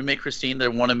remake Christine. They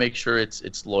want to make sure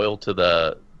it's loyal to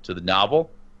the novel.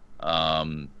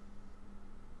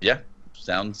 Yeah,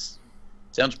 sounds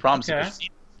promising. Okay.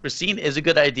 Christine is a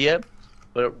good idea,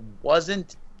 but it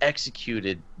wasn't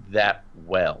executed that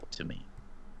well to me.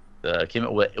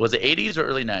 Was it 80s or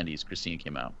early 90s? Christine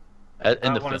came out. I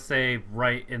want to say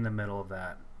right in the middle of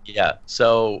that. Yeah,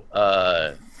 so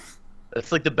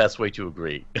that's like the best way to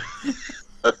agree.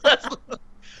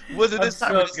 Was it this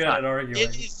time? I'm so good at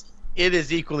arguing. It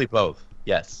is equally both.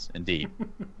 Yes, indeed.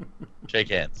 Shake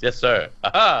hands. Yes, sir.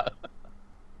 Aha.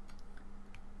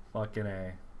 Fucking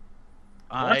A.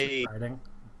 Well, that's exciting.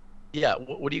 Yeah,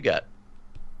 what do you got?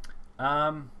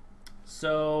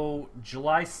 So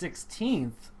July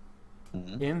 16th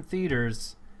in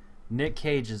theaters, Nick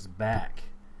Cage is back,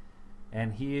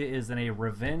 and he is in a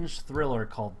revenge thriller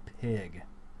called Pig.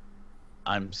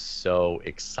 I'm so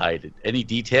excited. Any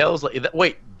details?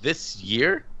 Wait, this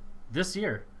year? This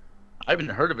year. I haven't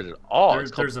heard of it at all.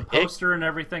 There's a poster and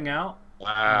everything out.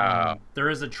 Wow. There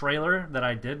is a trailer that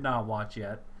I did not watch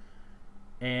yet.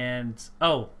 And,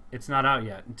 it's not out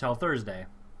yet until Thursday.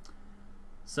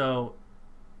 So,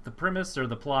 the premise or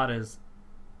the plot is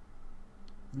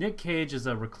Nick Cage is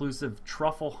a reclusive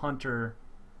truffle hunter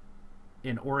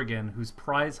in Oregon whose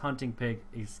prize hunting pig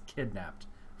is kidnapped,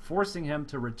 forcing him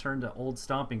to return to old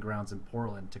stomping grounds in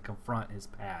Portland to confront his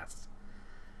past.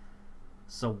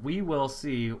 So we will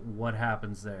see what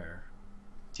happens there.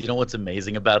 Do you know what's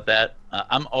amazing about that?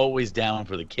 I'm always down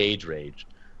for the Cage rage,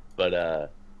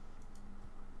 but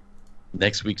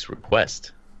next week's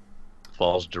request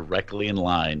falls directly in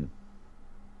line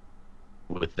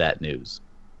with that news.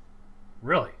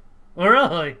 Really?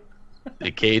 Really?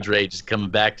 The Cage rage is coming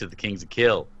back to the Kings of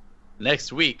Kill.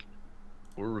 Next week,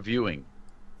 we're reviewing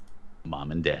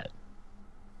Mom and Dad.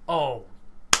 Oh,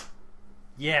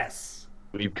 yes.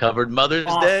 We've covered Mother's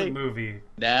awesome Day. Movie.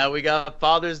 Now we got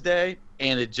Father's Day,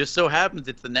 and it just so happens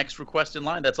it's the next request in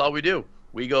line. That's all we do.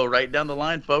 We go right down the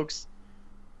line, folks.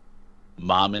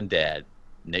 Mom and Dad,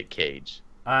 Nick Cage.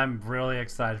 I'm really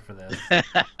excited for this.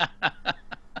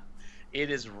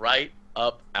 It is right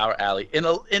up our alley, in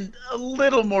a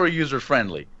little more user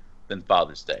friendly than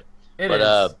Father's Day. It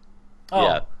is.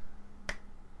 Yeah.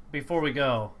 Before we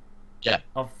go, yeah,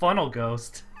 a funnel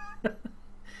ghost.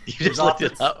 You just looked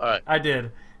it up. All right. I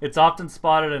did. It's often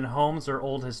spotted in homes or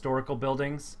old historical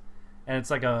buildings, and it's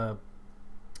like a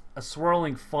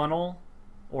swirling funnel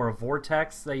or a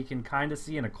vortex that you can kind of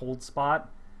see in a cold spot.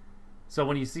 So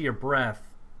when you see your breath,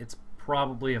 it's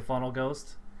probably a funnel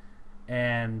ghost,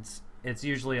 and it's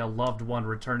usually a loved one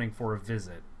returning for a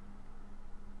visit.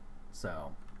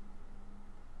 So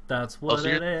that's what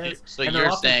it is. So and you're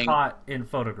they're often saying caught in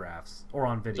photographs or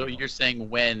on video. So you're saying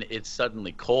when it's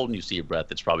suddenly cold and you see your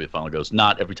breath, it's probably a funnel ghost.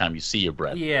 Not every time you see your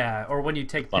breath. Yeah, or when you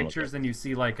take Funnel pictures ghost. and you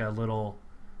see like a little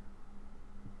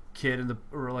kid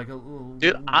or like a little.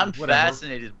 Dude, I'm whatever.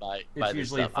 fascinated by this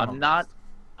usually a stuff. funnel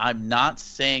I'm not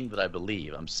saying that I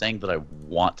believe. I'm saying that I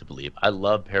want to believe. I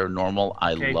love paranormal.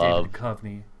 I Okay, love David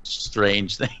Duchovny.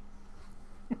 strange things.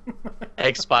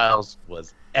 X-Files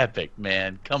was epic,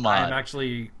 man. Come on. I'm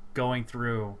actually going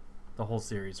through the whole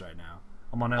series right now.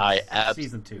 I'm on I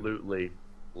season 2. absolutely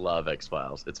love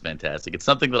X-Files. It's fantastic. It's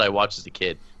something that I watched as a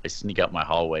kid. I sneak out my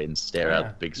hallway and stare out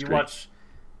the big screen.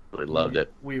 Really loved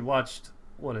it. We watched,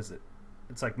 what is it?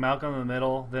 It's like Malcolm in the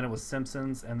Middle, then it was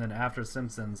Simpsons, and then after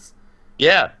Simpsons,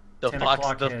 Yeah, the 10 Fox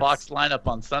o'clock hits. Fox lineup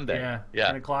on Sunday. Yeah.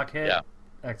 10 o'clock hit, Yeah.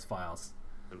 X-Files.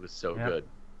 It was so Yep. good.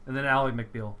 And then Ally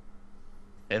McBeal.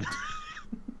 And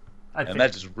I think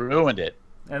that just ruined it.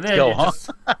 And then Go, you huh? just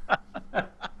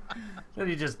then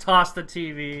you just toss the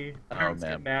TV. Oh, Parents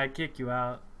man. get mad, kick you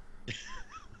out.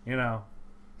 You know.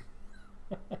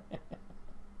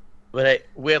 But hey,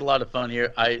 we had a lot of fun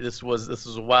here. This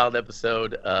was a wild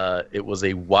episode. It was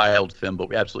a wild film, but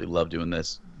we absolutely love doing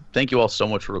this. Thank you all so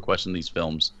much for requesting these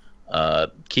films.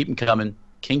 Keep them coming.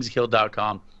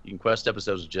 Kingskill.com. You can request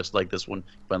episodes just like this one. You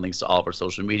can find links to all of our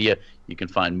social media. You can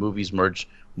find movies, merch,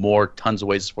 more, tons of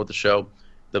ways to support the show.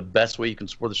 The best way you can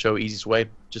support the show, easiest way,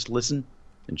 just listen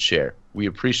and share. We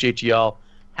appreciate you all.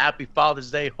 Happy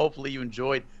Father's Day. Hopefully you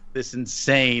enjoyed this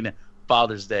insane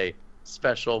Father's Day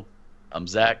special. I'm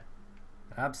Zach.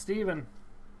 I'm Steven.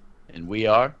 And we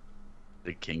are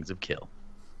the Kings of Kill.